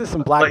 dude. This is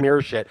some Black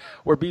Mirror shit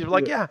where people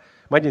are like,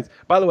 my genes.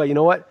 By the way, you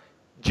know what?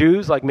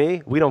 Jews like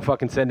me, we don't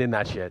fucking send in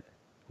that shit.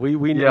 We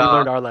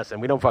learned our lesson.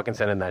 We don't fucking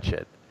send in that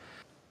shit.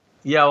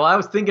 Yeah, well, I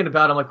was thinking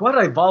about it. I'm like, why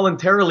did I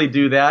voluntarily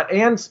do that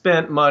and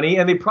spent money?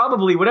 And they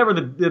probably, whatever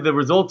the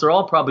results are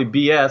all probably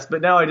BS,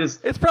 but now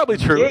it's probably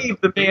true. Gave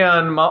the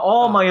man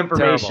all my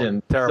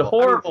information. Terrible. It's a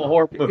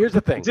horrible move. Here's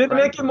the thing. It did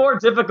make it more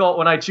difficult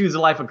when I choose a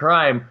life of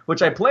crime,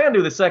 which I plan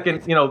to the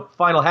second,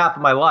 final half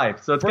of my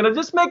life. So it's going to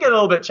just make it a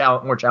little bit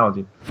more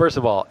challenging. First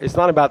of all, it's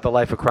not about the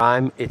life of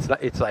crime.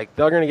 It's like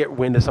they're going to get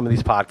wind of some of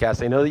these podcasts.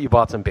 They know that you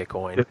bought some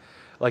Bitcoin.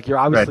 Like, you're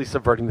obviously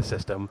subverting the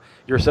system.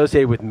 You're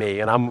associated with me,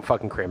 and I'm a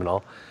fucking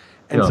criminal.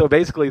 And so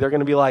basically they're going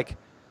to be like,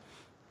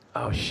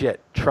 oh, shit,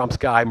 Trump's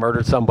guy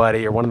murdered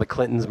somebody, or one of the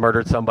Clintons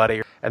murdered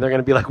somebody. And they're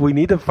going to be like, we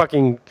need to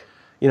fucking,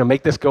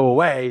 make this go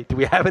away. Do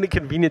we have any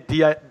convenient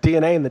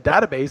DNA in the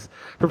database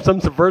from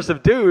some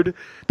subversive dude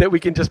that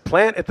we can just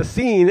plant at the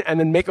scene and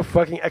then make a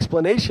fucking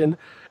explanation?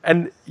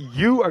 And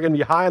you are going to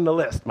be high on the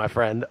list, my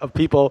friend, of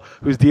people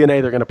whose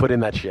DNA they're going to put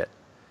in that shit.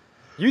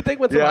 You think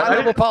when some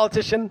high-level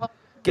politician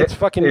gets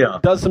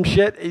does some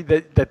shit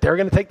that they're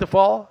going to take the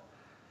fall?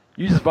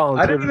 You just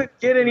volunteered. I didn't even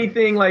get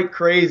anything like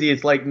crazy.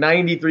 It's like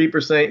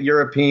 93%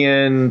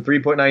 European,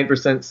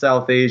 3.9%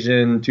 South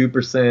Asian,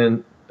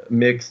 2%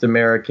 mixed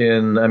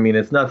American. I mean,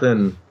 it's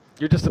nothing.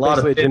 You're just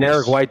basically a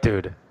generic white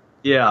dude.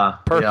 Yeah.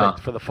 Perfect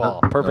for the fall.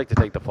 Perfect to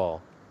take the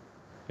fall.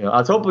 I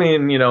was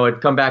hoping,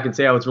 it'd come back and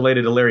say I was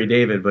related to Larry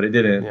David, but it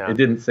didn't. Yeah. It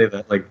didn't say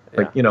that. Like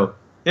him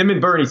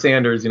and Bernie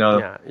Sanders, came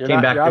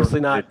back.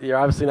 You're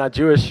obviously not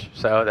Jewish,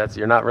 so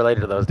you're not related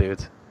to those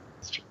dudes.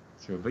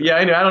 But yeah,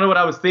 anyway, I don't know what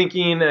I was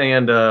thinking,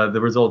 and the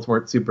results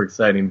weren't super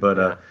exciting.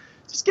 But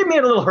just give me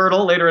a little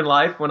hurdle later in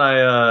life when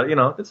I,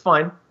 it's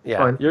fine. It's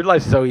fine. Your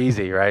life's so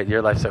easy, right?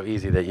 Your life's so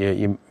easy that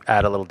you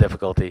add a little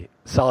difficulty.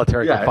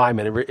 Solitary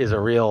confinement is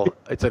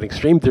it's an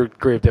extreme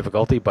degree of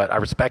difficulty, but I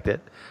respect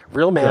it.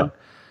 Real man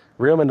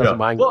doesn't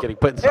mind getting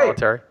put in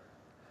solitary.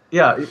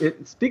 Yeah,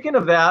 speaking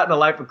of that and a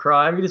life of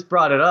crime, you just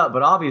brought it up,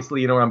 but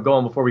obviously, where I'm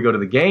going before we go to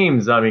the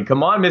games. I mean,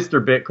 come on,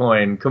 Mr.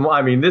 Bitcoin. Come on.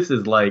 I mean, this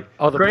is like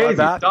crazy.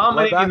 It's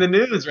dominating the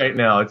news right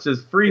now. It's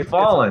just free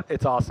falling.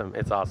 It's awesome.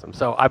 It's awesome.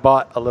 So I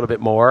bought a little bit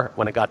more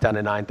when it got down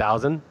to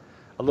 9,000.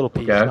 A little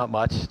piece, not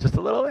much, just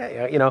a little.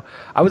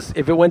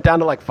 If it went down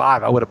to like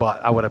 5, I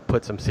would have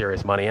put some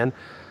serious money in.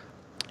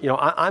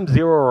 I'm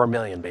 0 or $1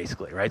 million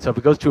basically, right? So if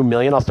it goes to $1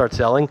 million, I'll start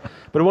selling,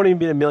 but it won't even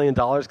be $1 million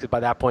because by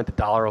that point the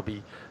dollar will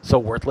be so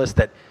worthless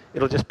that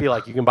it'll just be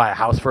like you can buy a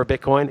house for a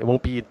Bitcoin. It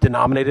won't be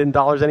denominated in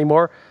dollars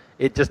anymore.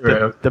 It just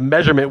the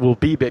measurement will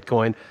be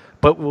Bitcoin,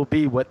 but will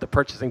be what the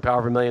purchasing power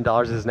of $1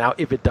 million is now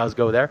if it does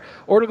go there,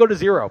 or it'll go to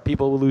 0.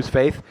 People will lose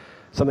faith,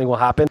 something will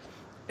happen,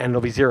 and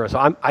it'll be 0.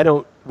 So I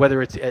don't,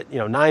 whether it's at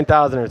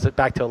 9,000 or it's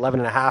back to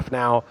 11.5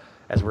 now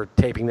as we're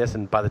taping this,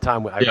 and by the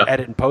time I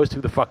edit and post,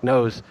 who the fuck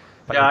knows?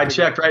 Yeah, I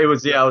checked. Right, it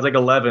was like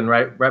 11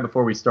 right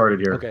before we started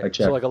here. Okay, I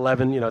checked. So like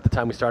 11, at the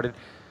time we started.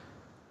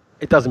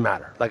 It doesn't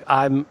matter. Like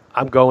I'm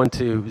going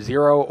to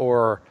 0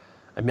 or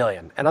 $1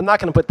 million, and I'm not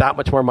going to put that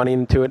much more money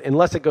into it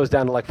unless it goes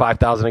down to like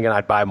 5,000 again.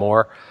 I'd buy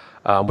more,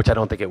 which I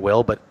don't think it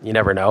will, but you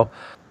never know,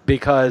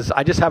 because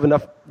I just have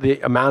the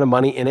amount of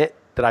money in it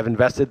that I've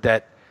invested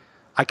that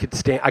I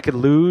could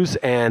lose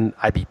and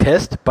I'd be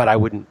pissed, but I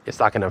wouldn't. It's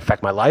not going to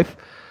affect my life,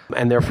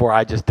 and therefore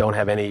I just don't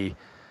have any.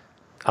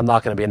 I'm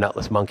not going to be a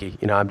nutless monkey.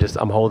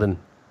 I'm holding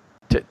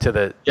to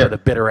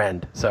the bitter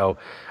end. So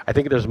I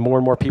think there's more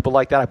and more people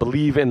like that. I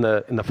believe in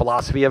the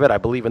philosophy of it. I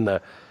believe in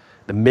the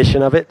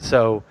mission of it.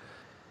 So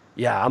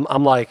yeah,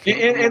 I'm like.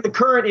 And the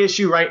current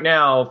issue right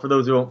now, for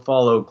those who don't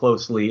follow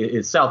closely,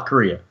 is South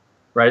Korea,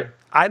 right?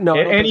 I know,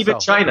 and even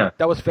China.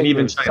 That was fake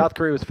news. South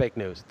Korea was fake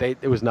news.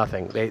 It was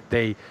nothing.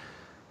 They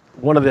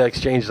one of the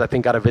exchanges I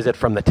think got a visit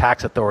from the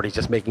tax authorities,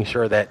 just making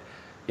sure that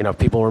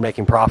people were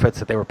making profits,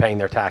 that they were paying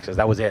their taxes.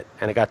 That was it.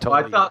 And it got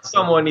totally... I thought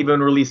someone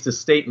even released a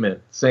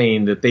statement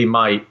saying that they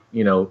might,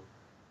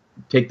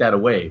 take that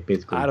away,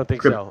 basically. I don't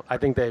think so. I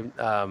think they...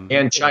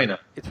 and China.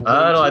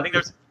 I think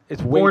there's...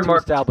 It's way too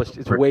established.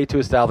 It's way too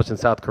established in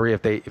South Korea.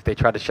 If they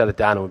tried to shut it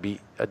down, it would be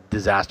a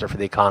disaster for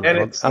the economy. And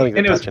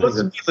it was supposed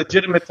to be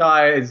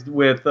legitimatized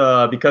with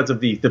because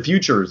of the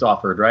futures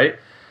offered, right?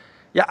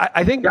 Yeah,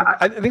 I think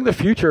the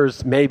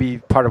futures may be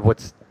part of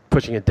what's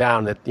pushing it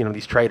down. That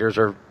these traders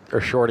are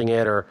shorting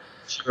it, or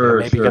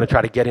maybe going to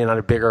try to get in on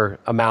a bigger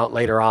amount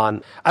later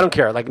on. I don't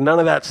care. Like none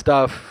of that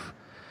stuff.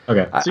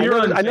 Okay, so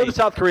I know the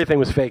South Korea thing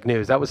was fake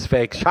news. That was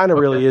fake. China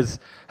really is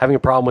having a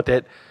problem with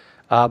it.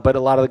 But a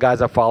lot of the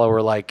guys I follow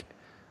are like,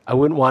 I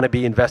wouldn't want to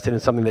be invested in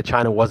something that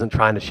China wasn't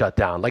trying to shut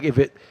down. Like if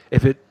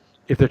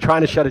they're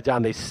trying to shut it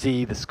down, they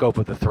see the scope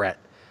of the threat.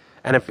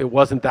 And if it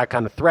wasn't that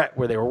kind of threat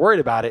where they were worried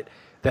about it,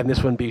 then this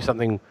wouldn't be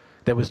something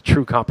that was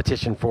true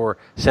competition for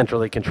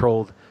centrally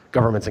controlled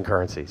governments and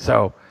currency.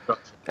 So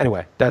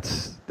anyway,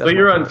 that's so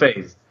you're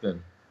unfazed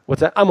then. What's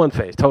that? I'm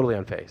unfazed, totally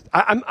unfazed.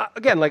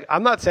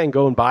 I'm not saying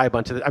go and buy a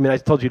bunch of. I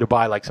told you to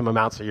buy like some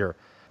amounts so you're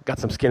got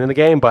some skin in the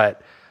game,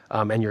 but.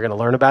 And you're going to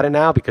learn about it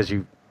now because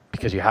you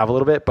have a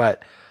little bit,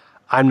 but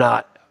I'm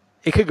not.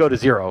 It could go to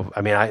zero.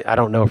 I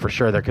don't know for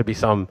sure. There could be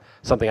something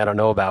I don't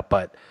know about,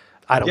 but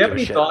I don't. Do you have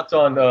any thoughts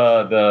on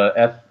the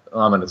F?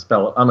 I'm going to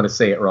spell it. I'm going to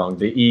say it wrong.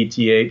 The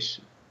ETH.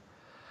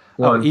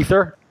 Oh,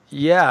 Ether.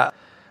 Yeah,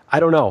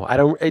 I don't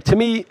know. To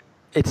me,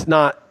 it's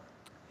not.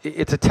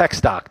 It's a tech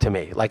stock to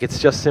me. Like it's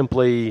just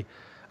simply.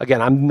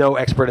 Again, I'm no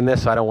expert in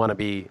this, so I don't want to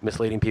be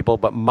misleading people.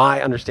 But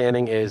my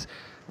understanding is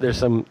there's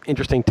some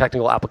interesting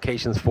technical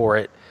applications for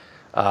it.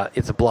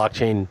 It's a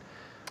blockchain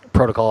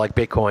protocol like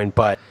Bitcoin,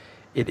 but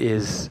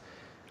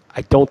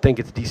I don't think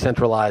it's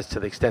decentralized to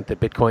the extent that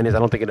Bitcoin is. I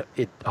don't think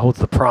it holds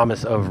the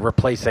promise of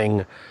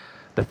replacing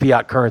the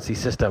fiat currency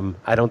system.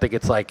 I don't think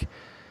it's like,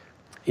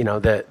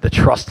 the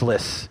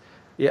trustless.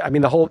 Yeah,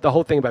 the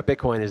whole thing about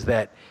Bitcoin is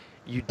that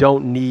you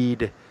don't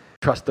need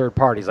trust third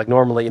parties. Like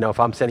normally, if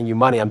I'm sending you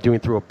money, I'm doing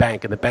it through a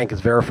bank, and the bank is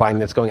verifying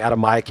that it's going out of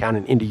my account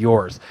and into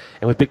yours.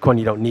 And with Bitcoin,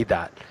 you don't need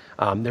that.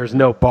 There's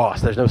no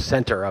boss. There's no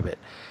center of it.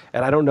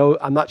 And I don't know,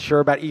 I'm not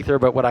sure about Ether,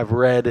 but what I've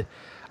read,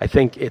 I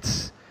think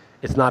it's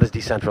not as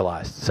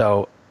decentralized.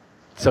 So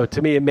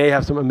to me, it may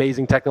have some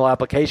amazing technical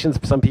applications.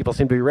 Some people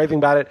seem to be raving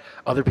about it.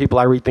 Other people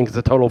I read think it's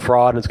a total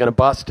fraud and it's going to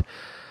bust.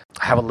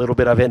 I have a little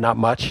bit of it, not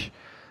much.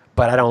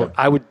 But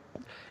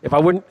if I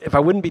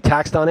wouldn't be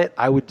taxed on it,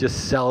 I would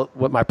just sell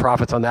what my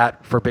profits on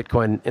that for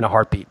Bitcoin in a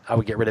heartbeat. I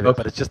would get rid of it.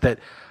 But it's just that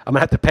I'm going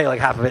to have to pay like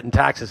half of it in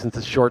taxes since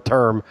it's short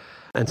term.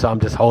 And so I'm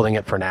just holding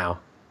it for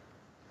now.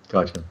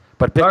 Gotcha.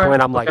 But Bitcoin,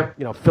 I'm like,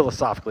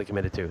 philosophically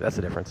committed to. That's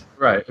the difference.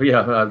 Right.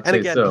 Yeah. And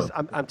again,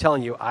 I'm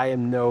telling you, I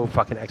am no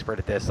fucking expert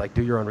at this. Like,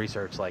 do your own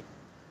research. Like,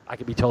 I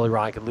could be totally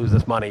wrong. I could lose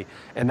this money.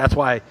 And that's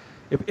why,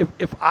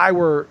 if I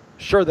were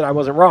sure that I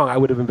wasn't wrong, I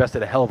would have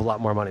invested a hell of a lot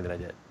more money than I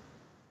did.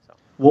 So.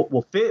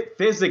 Well,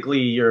 physically,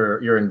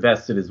 you're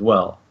invested as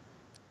well.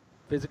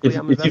 Physically,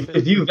 I'm invested.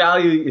 If you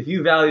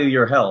value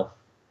your health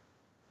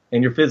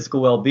and your physical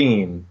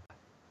well-being,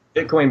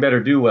 Bitcoin better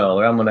do well,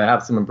 or I'm going to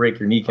have someone break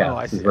your kneecaps. Oh,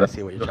 I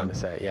see what you're trying to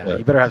say. Yeah,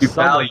 you better have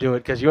someone do it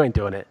because you ain't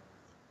doing it.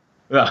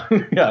 Yeah,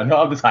 no,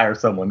 I'll just hire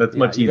someone. That's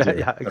much easier.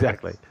 Yeah,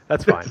 exactly.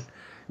 That's fine.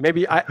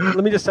 Maybe let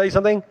me just tell you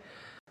something.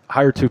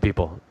 Hire 2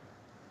 people.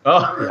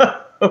 Oh,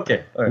 yeah.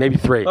 Okay. All right. Maybe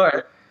 3. All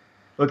right.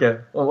 Okay.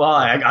 Well,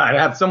 I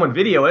have someone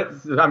video it.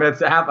 That's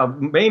half a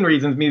main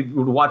reason me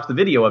to watch the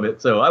video of it.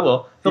 So I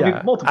will. There'll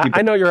be multiple people.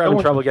 I know you're having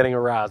trouble getting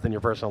aroused in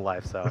your personal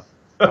life, so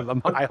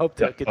I hope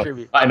to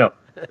contribute. I know.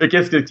 It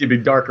gets to be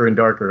darker and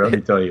darker, let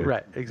me tell you.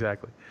 Right,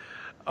 exactly.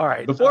 All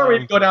right. Before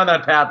we go down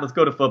that path, let's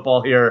go to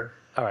football here.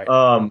 All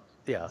right.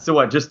 Yeah. So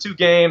what, just 2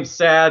 games,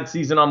 sad,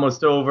 season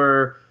almost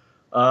over.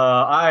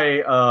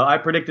 I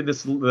predicted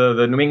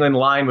the New England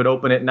line would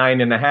open at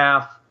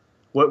 9.5.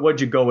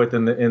 What'd you go with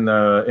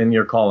in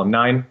your column?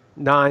 9?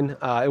 9.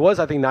 It was,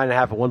 I think, 9.5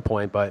 at one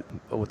point, but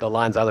with the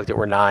lines I looked at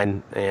were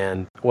 9.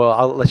 And, well,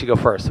 I'll let you go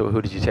first. So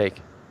who did you take?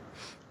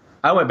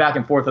 I went back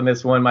and forth on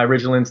this one. My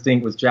original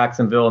instinct was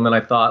Jacksonville, and then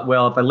I thought,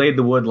 well, if I laid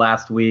the wood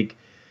last week,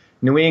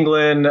 New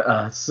England,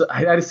 I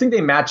just think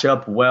they match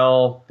up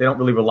well. They don't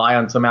really rely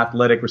on some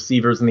athletic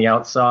receivers on the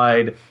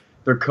outside.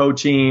 Their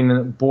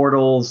coaching,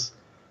 Bortles,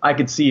 I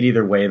could see it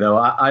either way, though.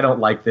 I don't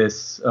like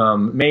this.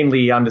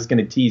 Mainly, I'm just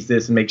going to tease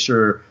this and make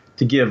sure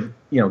to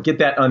get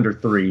that under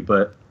 3.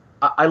 But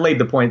I laid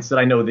the points that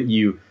I know that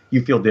you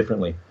feel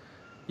differently.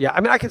 Yeah,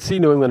 I could see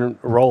New England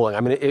rolling.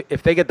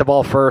 If they get the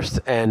ball first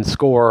and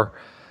score,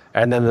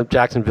 and then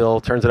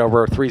Jacksonville turns it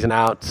over 3s and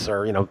outs,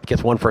 or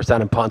gets 1 first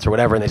down and punts or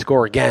whatever, and they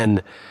score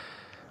again,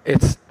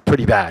 it's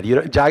pretty bad.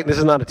 This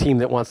is not a team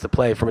that wants to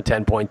play from a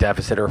 10-point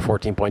deficit or a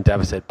 14-point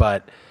deficit,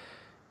 but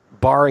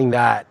barring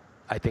that,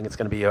 I think it's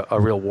going to be a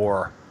real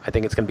war. I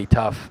think it's going to be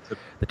tough.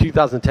 The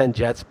 2010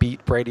 Jets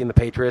beat Brady and the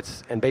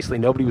Patriots, and basically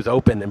nobody was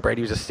open, and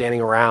Brady was just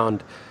standing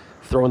around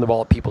throwing the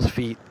ball at people's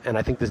feet, and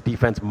I think this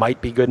defense might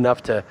be good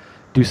enough to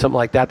do something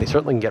like that. They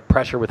certainly can get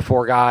pressure with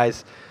 4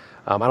 guys.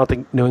 I don't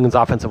think New England's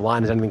offensive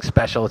line is anything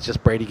special. It's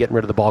just Brady getting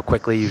rid of the ball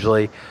quickly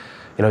usually.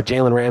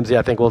 Jalen Ramsey,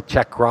 I think, will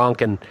check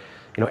Gronk, and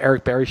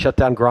Eric Berry shut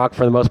down Gronk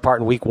for the most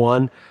part in week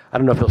 1. I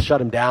don't know if he'll shut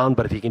him down,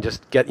 but if he can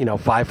just get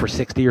 5 for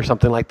 60 or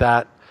something like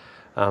that.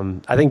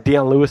 I think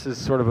Deion Lewis is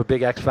sort of a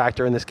big X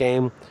factor in this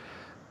game.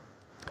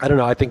 I don't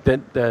know. I think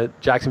that the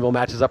Jacksonville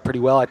matches up pretty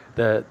well.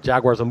 The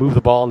Jaguars will move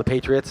the ball on the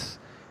Patriots.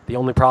 The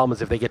only problem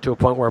is if they get to a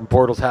point where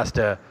Bortles has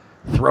to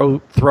throw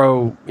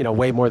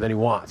way more than he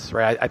wants,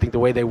 right? I think the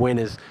way they win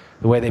is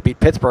the way they beat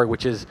Pittsburgh,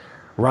 which is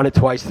run it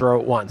twice, throw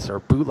it once, or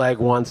bootleg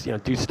once,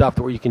 do stuff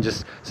where you can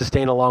just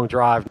sustain a long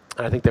drive.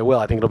 And I think they will.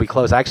 I think it'll be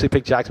close. I actually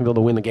picked Jacksonville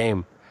to win the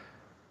game.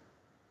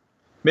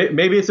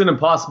 Maybe it's an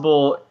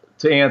impossible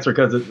to answer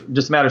because it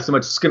just matters so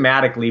much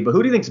schematically, but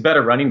who do you think's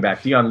better running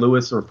back, Deion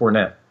Lewis or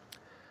Fournette?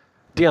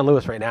 Deion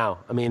Lewis right now.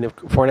 I mean, if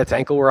Fournette's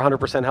ankle were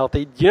 100%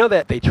 healthy, you know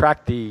that they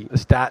track the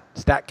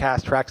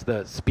StatCast tracks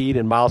the speed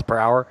in miles per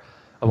hour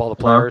of all the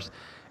players,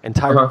 and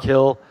Tyreek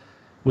Hill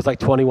was like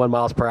 21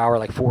 miles per hour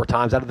like 4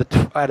 times. Out of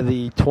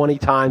the 20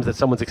 times that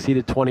someone's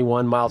exceeded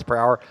 21 miles per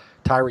hour,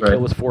 Tyreek Hill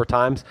was 4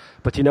 times.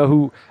 But you know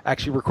who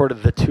actually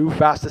recorded the 2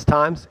 fastest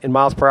times in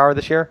miles per hour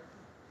this year?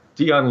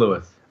 Deion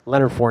Lewis.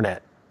 Leonard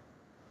Fournette.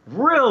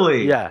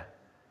 Really? Yeah.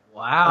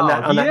 Wow.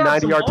 On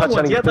that 90-yard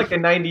touchdown. He had like a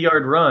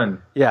 90-yard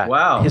run. Yeah.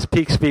 Wow. His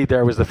peak speed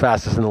there was the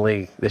fastest in the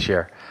league this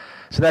year.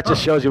 So that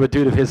just shows you a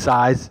dude of his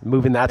size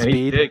moving that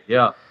speed. He's big,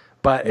 yeah.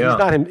 But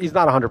he's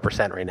not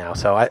 100% right now.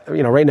 So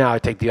right now I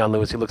take Deion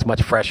Lewis. He looks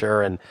much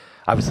fresher, and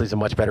obviously he's a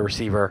much better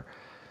receiver.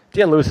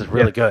 Deion Lewis is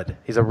really good.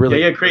 He's a really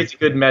he had crazy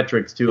good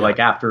metrics too. Like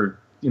after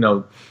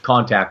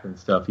contact and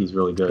stuff, he's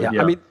really good.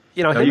 Yeah. I mean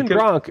him and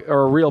Gronk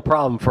are a real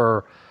problem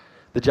for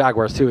the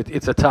Jaguars too.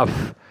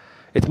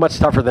 It's much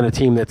tougher than a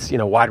team that's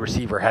wide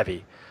receiver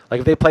heavy.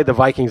 Like if they played the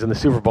Vikings in the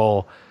Super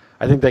Bowl,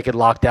 I think they could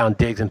lock down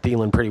Diggs and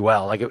Thielen pretty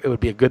well. Like it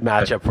would be a good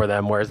matchup for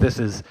them. Whereas this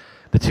is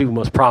the 2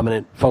 most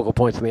prominent focal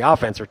points in the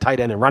offense are tight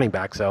end and running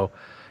back. So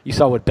you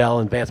saw what Bell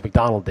and Vance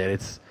McDonald did.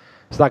 It's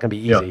not going to be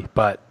easy,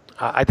 but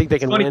I think they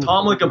can win.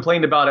 Tomlin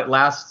complained about it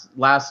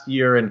last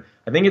year, and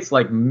I think it's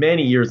like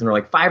many years in a row,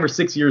 like 5 or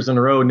 6 years in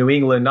a row. New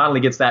England not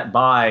only gets that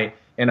bye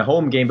and a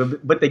home game,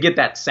 but they get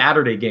that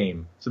Saturday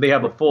game, so they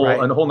have a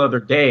whole nother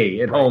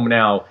day at home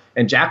now.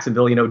 And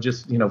Jacksonville,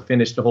 just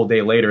finished a whole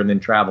day later and then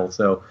travel.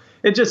 So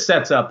it just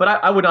sets up. But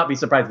I would not be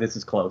surprised if this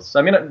is close.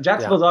 I mean,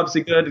 Jacksonville's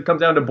obviously good. It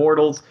comes down to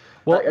Bortles.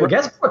 Well, I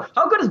guess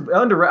how good is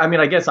I mean,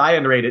 I guess I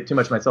underrate it too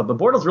much myself, but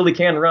Bortles really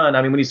can run.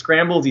 I mean, when he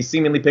scrambles, he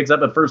seemingly picks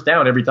up a first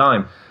down every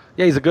time.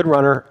 Yeah, he's a good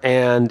runner,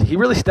 and he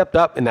really stepped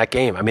up in that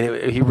game. I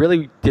mean, he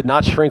really did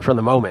not shrink from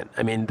the moment.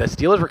 I mean, the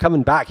Steelers were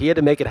coming back. He had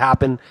to make it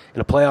happen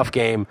in a playoff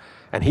game,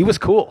 and he was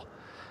cool.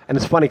 And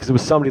it's funny because it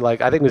was somebody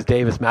like, I think it was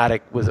Davis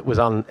Maddock was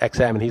on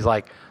XM, and he's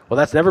like, well,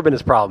 that's never been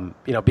his problem,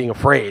 being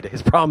afraid.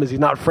 His problem is he's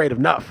not afraid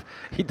enough.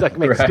 He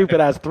makes stupid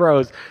ass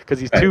throws because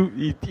he's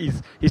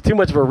too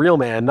much of a real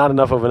man, not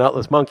enough of an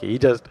nutless monkey. He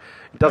just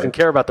doesn't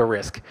care about the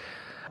risk.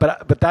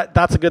 But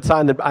that's a good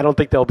sign that I don't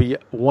think they'll be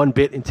one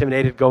bit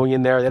intimidated going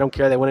in there. They don't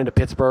care. They went into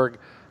Pittsburgh.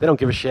 They don't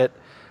give a shit.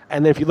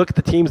 And then if you look at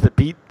the teams that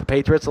beat the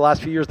Patriots the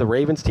last few years, the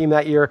Ravens team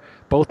that year,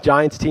 both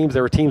Giants teams,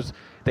 there were teams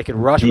they could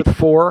rush with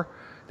 4.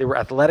 They were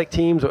athletic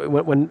teams.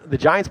 When the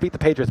Giants beat the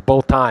Patriots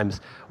both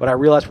times, what I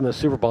realized from the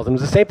Super Bowls, and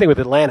it was the same thing with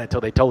Atlanta until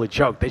they totally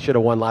choked. They should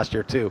have won last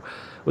year too.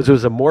 It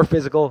was a more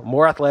physical,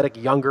 more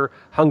athletic, younger,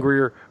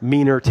 hungrier,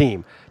 meaner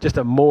team. Just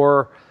a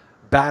more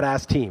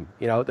badass team.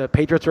 The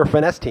Patriots are a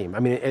finesse team. I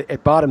mean,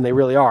 at bottom, they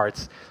really are.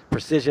 It's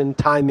precision,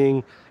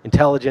 timing,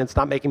 intelligence,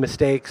 not making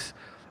mistakes.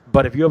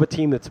 But if you have a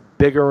team that's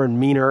bigger and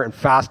meaner and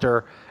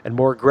faster and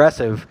more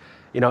aggressive,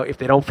 if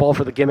they don't fall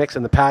for the gimmicks,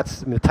 and the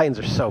Pats, I mean, the Titans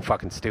are so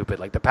fucking stupid.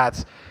 Like the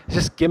Pats, it's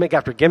just gimmick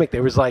after gimmick.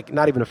 There was like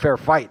not even a fair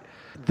fight.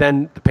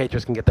 Then the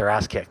Patriots can get their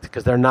ass kicked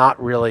because they're not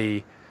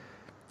really,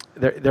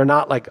 they're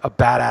not like a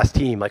badass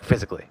team, like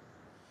physically.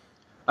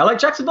 I like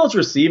Jacksonville's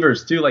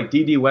receivers too, like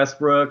DD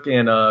Westbrook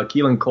and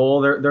Keelan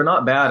Cole. They're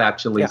not bad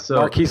actually. Yeah, so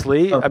Marquise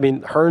Lee. I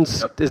mean,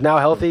 Hearns is now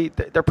healthy.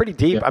 They're pretty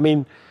deep. Yep. I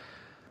mean,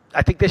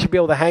 I think they should be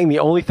able to hang. The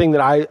only thing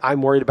that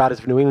I'm worried about is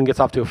if New England gets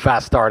off to a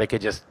fast start,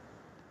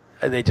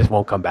 they just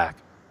won't come back.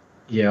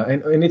 Yeah,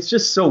 and it's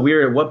just so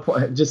weird. At what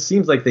point it just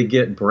seems like they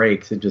get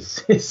breaks. It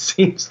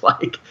seems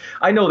like,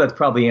 I know that's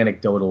probably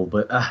anecdotal,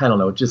 but I don't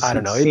know. I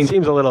don't know. It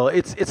seems a little.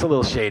 It's a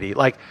little shady.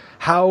 Like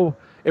how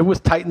it was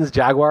Titans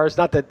Jaguars.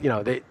 Not that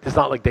it's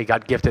not like they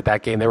got gifted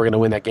that game. They were going to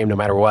win that game no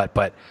matter what.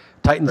 But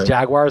Titans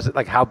Jaguars,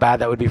 like how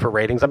bad that would be for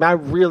ratings. I mean, I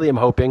really am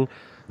hoping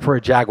for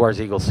a Jaguars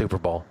Eagles Super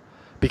Bowl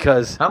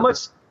because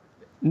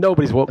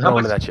nobody's going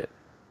to that shit.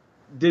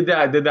 Did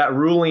that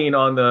ruling in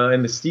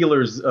the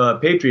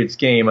Steelers Patriots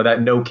game of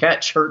that no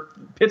catch hurt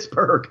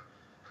Pittsburgh?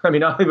 I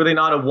mean, not only were they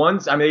not a one,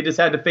 I mean they just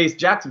had to face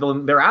Jacksonville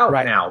and they're out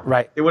now.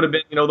 Right. It would have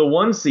been the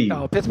 1 seed.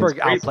 No, Pittsburgh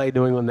outplayed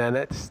New England then.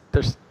 It's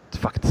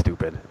fucking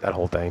stupid, that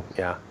whole thing.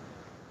 Yeah.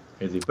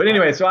 Crazy. But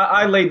anyway, so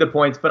I laid the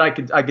points, but I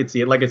could see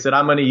it. Like I said,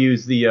 I'm going to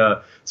use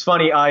the. It's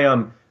funny.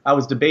 I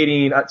was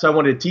debating, so I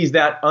wanted to tease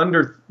that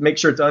make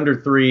sure it's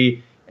under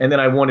 3. and then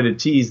I wanted to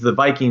tease the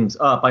Vikings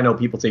up. I know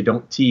people say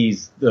don't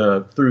tease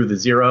through the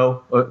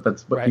 0.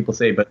 That's what people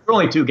say, but there are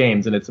only 2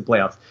 games and it's the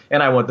playoffs,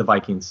 and I want the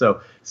Vikings.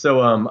 So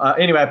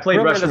anyway, I played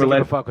Russian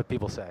roulette. Give a fuck what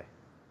people say.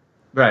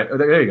 Right,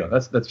 there you go.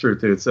 That's true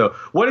too. So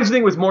what did you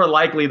think was more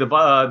likely,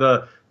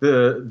 the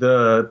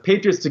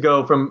Patriots to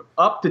go from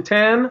up to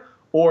 10,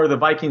 or the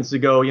Vikings to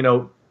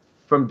go,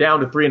 from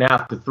down to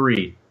 3.5 to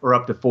 3, or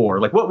up to 4?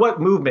 Like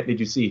what movement did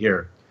you see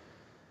here?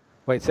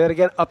 Wait, say it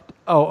again. Up.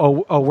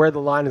 Where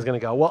the line is going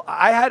to go. Well,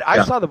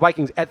 I saw the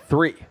Vikings at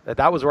 3.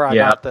 That was where I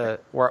got the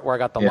where I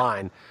got the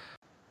line.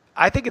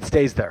 I think it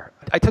stays there.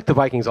 I took the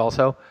Vikings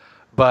also,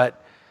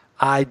 but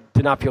I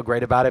did not feel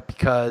great about it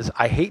because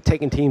I hate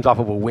taking teams off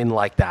of a win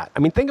like that. I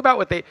mean, think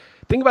about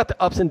the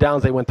ups and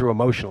downs they went through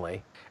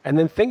emotionally, and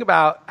then think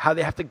about how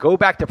they have to go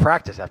back to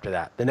practice after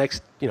that. The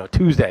next,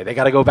 Tuesday, they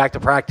got to go back to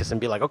practice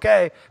and be like,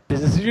 okay,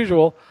 business as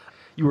usual.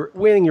 You were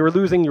winning, you were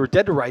losing, you were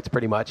dead to rights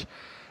pretty much,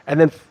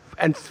 and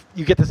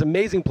you get this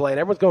amazing play, and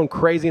everyone's going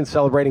crazy and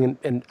celebrating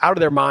and out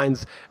of their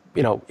minds,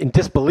 in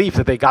disbelief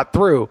that they got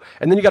through.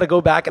 And then you got to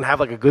go back and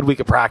have like a good week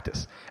of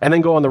practice, and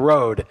then go on the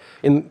road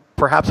in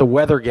perhaps a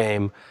weather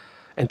game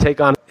and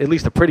take on at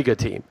least a pretty good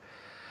team.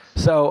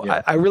 So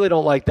I really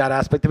don't like that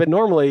aspect of it.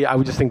 Normally, I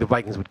would just think the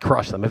Vikings would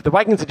crush them. If the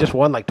Vikings had just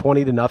won like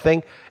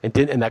 20-0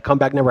 and that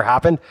comeback never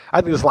happened,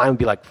 I think this line would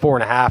be like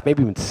 4.5,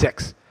 maybe even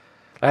 6.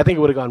 I think it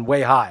would have gone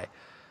way high.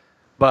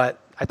 But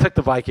I took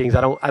the Vikings.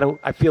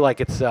 I feel like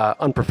it's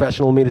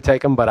unprofessional of me to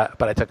take them, but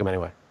I took them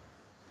anyway.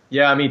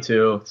 Yeah, me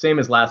too. Same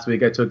as last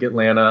week. I took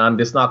Atlanta. I'm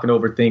just not going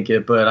to overthink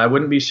it, but I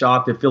wouldn't be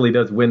shocked if Philly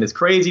does win. It's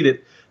crazy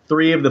that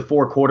 3 of the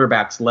 4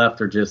 quarterbacks left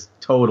are just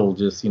total,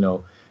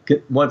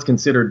 once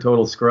considered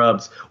total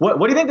scrubs. What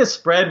do you think the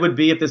spread would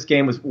be if this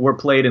game were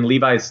played in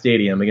Levi's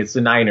Stadium against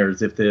the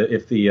Niners? If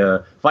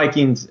the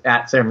Vikings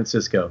at San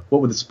Francisco,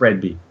 what would the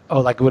spread be? Oh,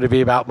 like would it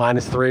be about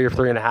 -3 or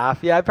 3.5?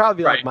 Yeah, I'd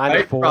probably be like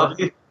 -4.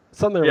 Probably.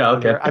 Something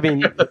around there. I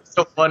mean, that's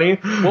so funny.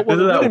 Well, it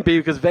wouldn't be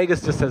because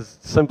Vegas just has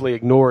simply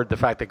ignored the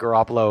fact that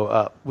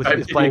Garoppolo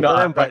is playing for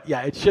them. But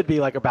yeah, it should be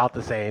like about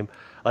the same.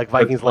 Like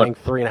Vikings laying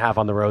 3.5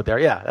 on the road there.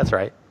 Yeah, that's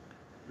right.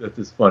 That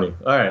is funny.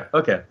 All right.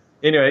 Okay.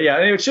 Anyway, yeah,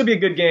 it should be a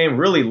good game.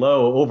 Really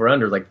low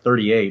over/under like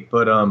 38.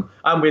 But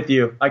I'm with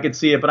you. I could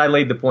see it, but I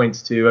laid the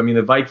points too. I mean,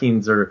 the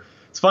Vikings are.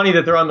 It's funny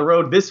that they're on the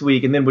road this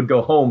week and then would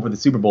go home for the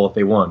Super Bowl if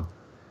they won.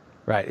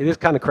 Right. It is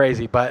kind of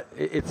crazy, but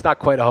it's not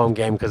quite a home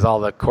game because all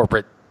the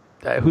corporate.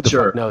 Who the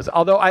fuck knows?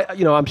 Although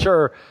I'm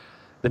sure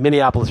the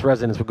Minneapolis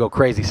residents would go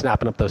crazy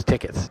snapping up those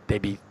tickets.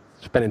 They'd be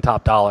spending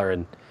top dollar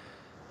and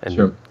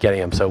getting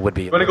them. So it would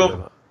be.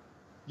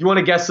 You want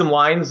to guess some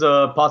lines,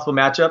 possible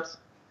matchups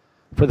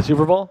for the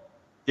Super Bowl?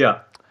 Yeah.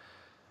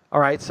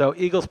 All right. So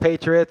Eagles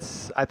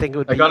Patriots. I think it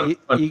would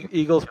be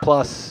Eagles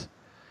plus.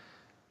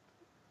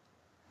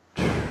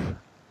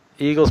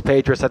 Eagles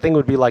Patriots. I think it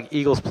would be like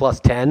Eagles plus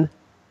 10.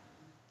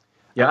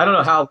 Yeah, I don't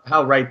know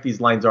how right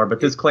these lines are, but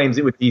this claims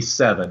it would be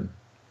 7.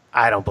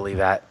 I don't believe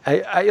that.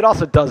 It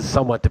also does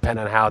somewhat depend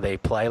on how they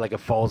play. Like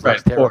if Foles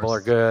looks terrible or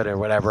good or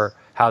whatever,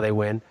 how they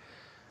win.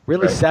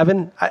 Really,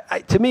 7?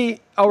 To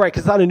me,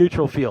 because it's on a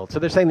neutral field. So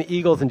they're saying the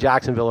Eagles and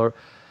Jacksonville are,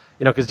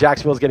 because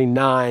Jacksonville's getting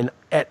 9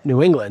 at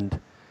New England,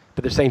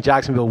 but they're saying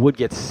Jacksonville would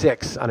get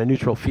 6 on a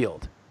neutral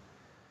field.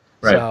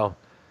 Right. So,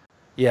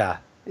 yeah,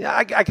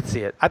 I could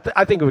see it.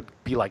 I think it would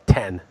be like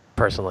 10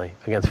 personally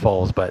against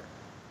Foles, but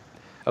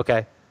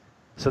okay.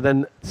 So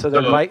then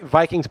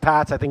Vikings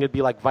Pats. I think it'd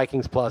be like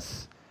Vikings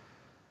plus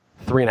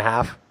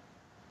 3.5.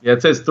 Yeah,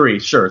 it says 3.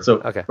 Sure. So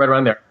right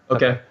around there.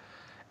 Okay.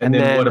 And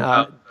then what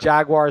about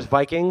Jaguars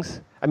Vikings?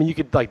 I mean, you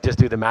could like just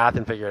do the math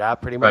and figure it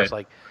out pretty much. Right.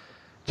 Like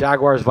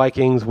Jaguars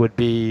Vikings would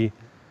be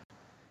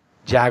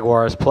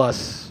Jaguars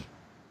plus.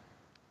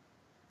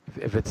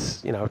 If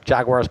it's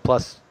Jaguars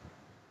plus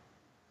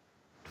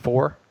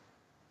 4.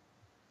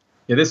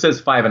 Yeah, this says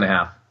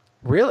 5.5.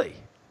 Really?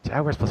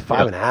 Jaguars plus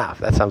 5.5.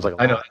 That sounds like a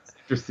lot. I know. That's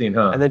interesting,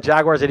 huh? And then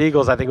Jaguars at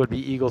Eagles, I think would be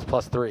Eagles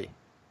plus 3.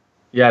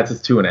 Yeah, it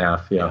says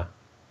 2.5. Yeah.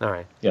 All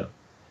right. Yeah.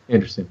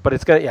 Interesting. But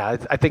it's gonna. Yeah,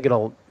 I think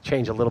it'll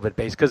change a little bit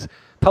based because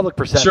public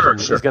perception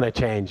is going to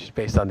change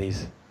based on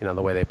these.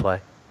 The way they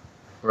play.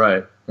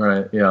 Right.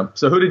 Yeah.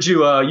 So who did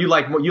you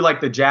like? You like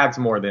the Jags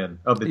more than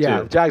of the two?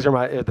 Yeah, the Jags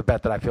are the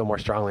bet that I feel more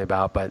strongly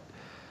about. But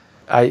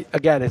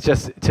it's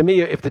just to me,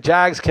 if the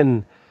Jags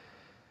can.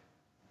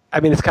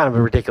 I mean, it's kind of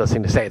a ridiculous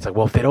thing to say. It's like,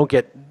 well, if they don't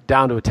get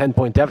down to a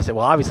 10-point deficit,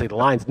 well, obviously the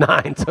line's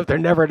 9. So if they're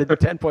never at a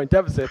 10-point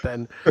deficit,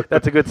 then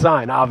that's a good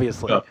sign,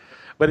 obviously. Yeah.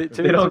 But if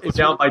they don't go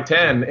down by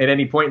 10 at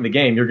any point in the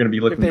game, you're going to be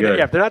looking good.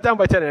 Yeah, if they're not down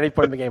by 10 at any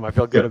point in the game, I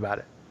feel good about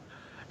it.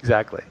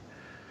 Exactly.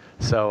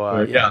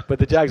 So, But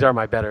the Jags are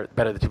my better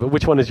of the two. But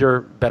which one is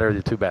your better of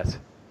the two bets?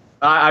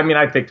 I mean,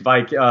 I picked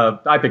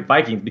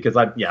Vikings because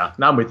now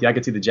I'm with you. I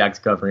could see the Jags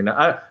covering.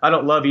 I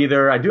don't love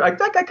either. I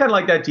kind of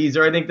like that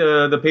teaser. I think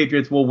the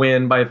Patriots will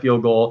win by a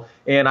field goal,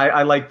 and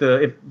I like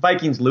if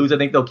Vikings lose, I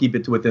think they'll keep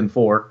it to within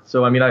 4.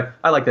 So I mean,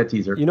 I like that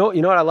teaser. You know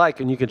what I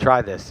like, and you can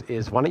try this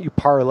is why don't you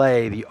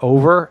parlay the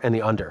over and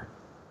the under?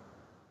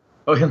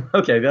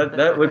 Okay,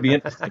 that would be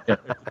interesting.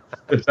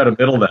 Just try to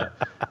middle that.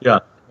 Yeah.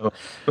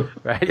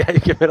 Right? Yeah, you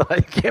can't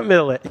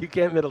middle it. You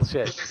can't middle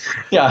shit.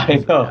 Yeah, I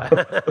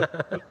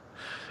know.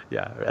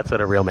 Yeah, that's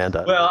what a real man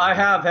does. Well, I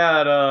have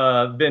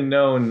had been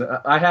known.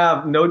 I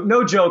have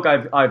no joke.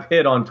 I've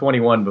hit on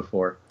 21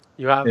 before.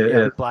 You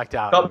have blacked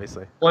out,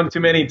 obviously. One too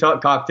many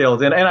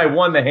cocktails, and I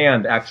won the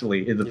hand.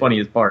 Actually, is the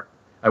funniest part.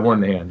 I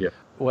won the hand. Yeah.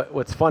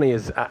 What's funny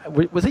is,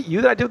 was it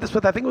you that I did this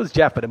with? I think it was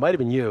Jeff, but it might have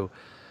been you,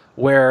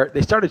 where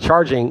they started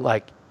charging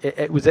like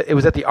it was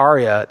at the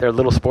Aria, their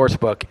little sports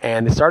book,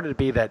 and it started to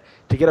be that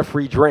to get a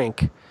free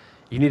drink,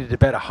 you needed to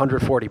bet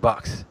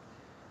 $140.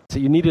 So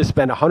you needed to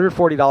spend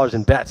 $140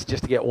 in bets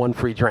just to get one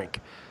free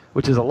drink,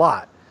 which is a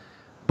lot.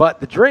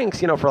 But the drinks,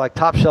 for like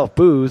top shelf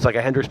booze, like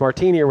a Hendrix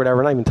Martini or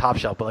whatever, not even top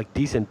shelf, but like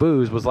decent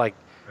booze was like,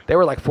 they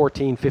were like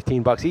 $14,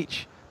 $15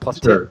 each plus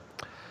tip.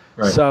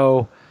 Right.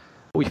 So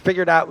what we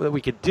figured out that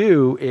we could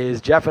do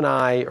is Jeff and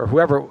I, or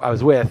whoever I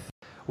was with,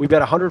 we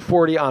bet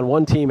 140 on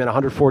one team and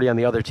 140 on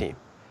the other team.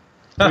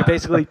 So we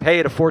basically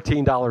paid a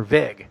 $14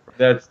 vig.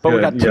 But we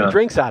got two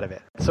drinks out of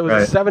it. So it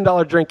was a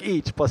 $7 drink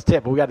each plus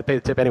tip, but we got to pay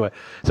the tip anyway.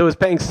 So it was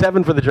paying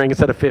 $7 for the drink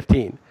instead of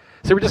 $15.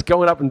 So we're just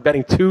going up and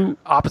betting two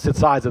opposite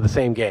sides of the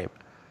same game.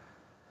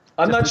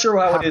 I'm not sure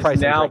how it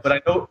is now, but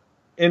I know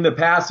in the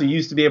past you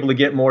used to be able to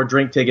get more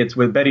drink tickets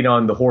with betting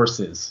on the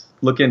horses.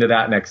 Look into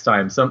that next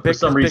time. For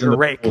some reason, bigger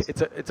rake.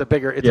 It's a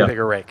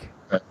bigger rake.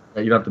 Right.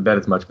 You don't have to bet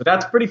as much, but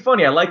that's pretty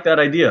funny. I like that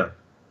idea.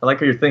 I like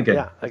how you're thinking.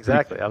 Yeah,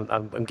 exactly.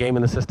 I'm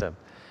gaming the system.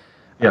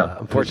 Yeah.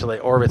 Unfortunately,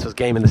 Orbitz was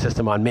gaming the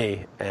system on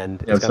me,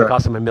 and it's going to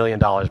cost them $1 million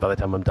by the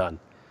time I'm done.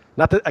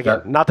 Not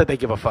that they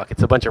give a fuck.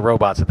 It's a bunch of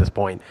robots at this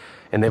point,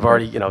 and they've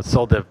already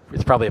sold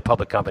it's probably a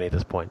public company at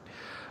this point.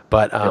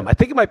 But I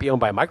think it might be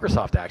owned by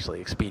Microsoft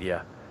actually,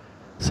 Expedia.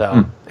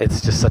 So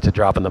it's just such a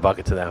drop in the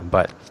bucket to them.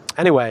 But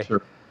anyway,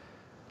 you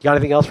got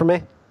anything else for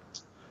me?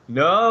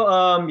 No,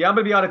 I'm going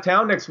to be out of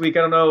town next week.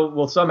 I don't know.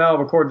 We'll somehow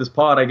record this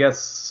pod, I guess,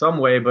 some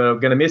way, but I'm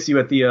going to miss you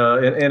at the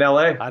in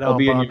LA. I know,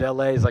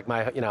 LA is like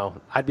my,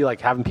 I'd be like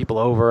having people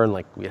over and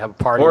like we'd have a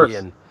party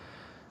and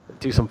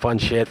do some fun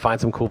shit, find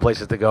some cool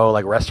places to go,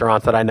 like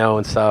restaurants that I know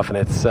and stuff. And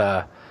it's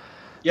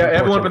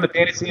everyone from the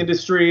fantasy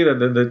industry.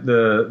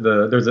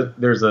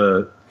 There's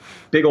a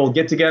big old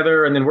get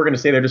together, and then we're going to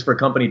stay there just for a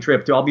company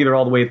trip too. I'll be there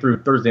all the way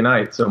through Thursday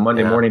night, so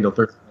Monday morning till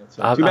Thursday night.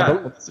 So too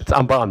bad.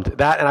 I'm bummed.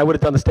 That, and I would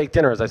have done the steak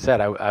dinner, as I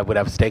said. I would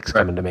have steaks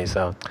coming to me,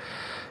 so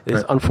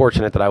it's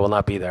unfortunate that I will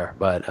not be there,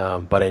 but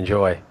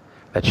enjoy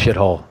that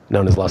shithole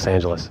known as Los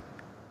Angeles.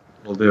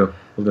 We'll do.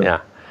 Yeah.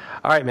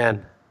 All right,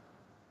 man.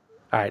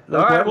 All right.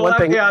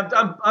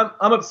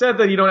 I'm upset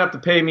that you don't have to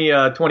pay me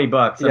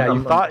 $20. Yeah,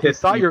 you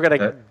thought you were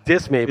gonna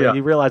diss me, but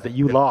you realized that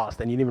you lost,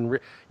 and you didn't even.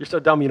 You're so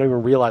dumb you don't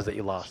even realize that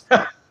you lost.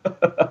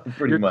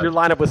 Pretty much. Your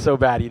lineup was so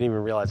bad you didn't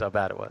even realize how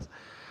bad it was.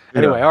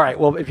 Anyway, all right.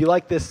 Well, if you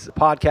like this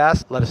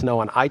podcast, let us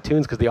know on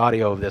iTunes because the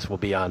audio of this will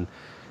be on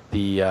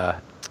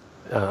the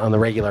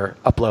regular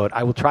upload.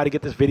 I will try to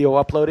get this video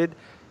uploaded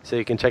so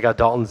you can check out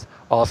Dalton's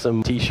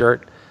awesome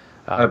T-shirt.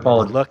 I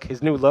apologize.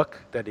 His new look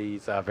that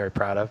he's very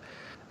proud of.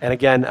 And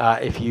again,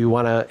 if you're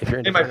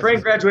into my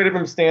friend graduated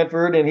from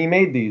Stanford and he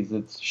made these.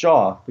 It's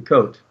Shaw, the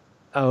coach.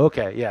 Oh,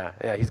 okay.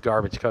 Yeah. He's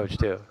garbage coach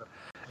too.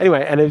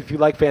 Anyway, and if you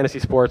like fantasy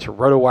sports,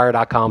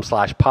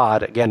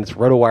 rotowire.com/pod. Again, it's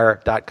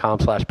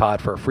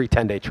rotowire.com/pod for a free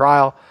 10-day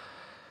trial.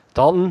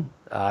 Dalton,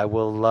 I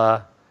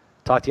will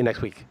talk to you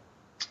next week.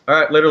 All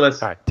right, later,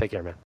 Liss. All right, take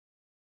care, man.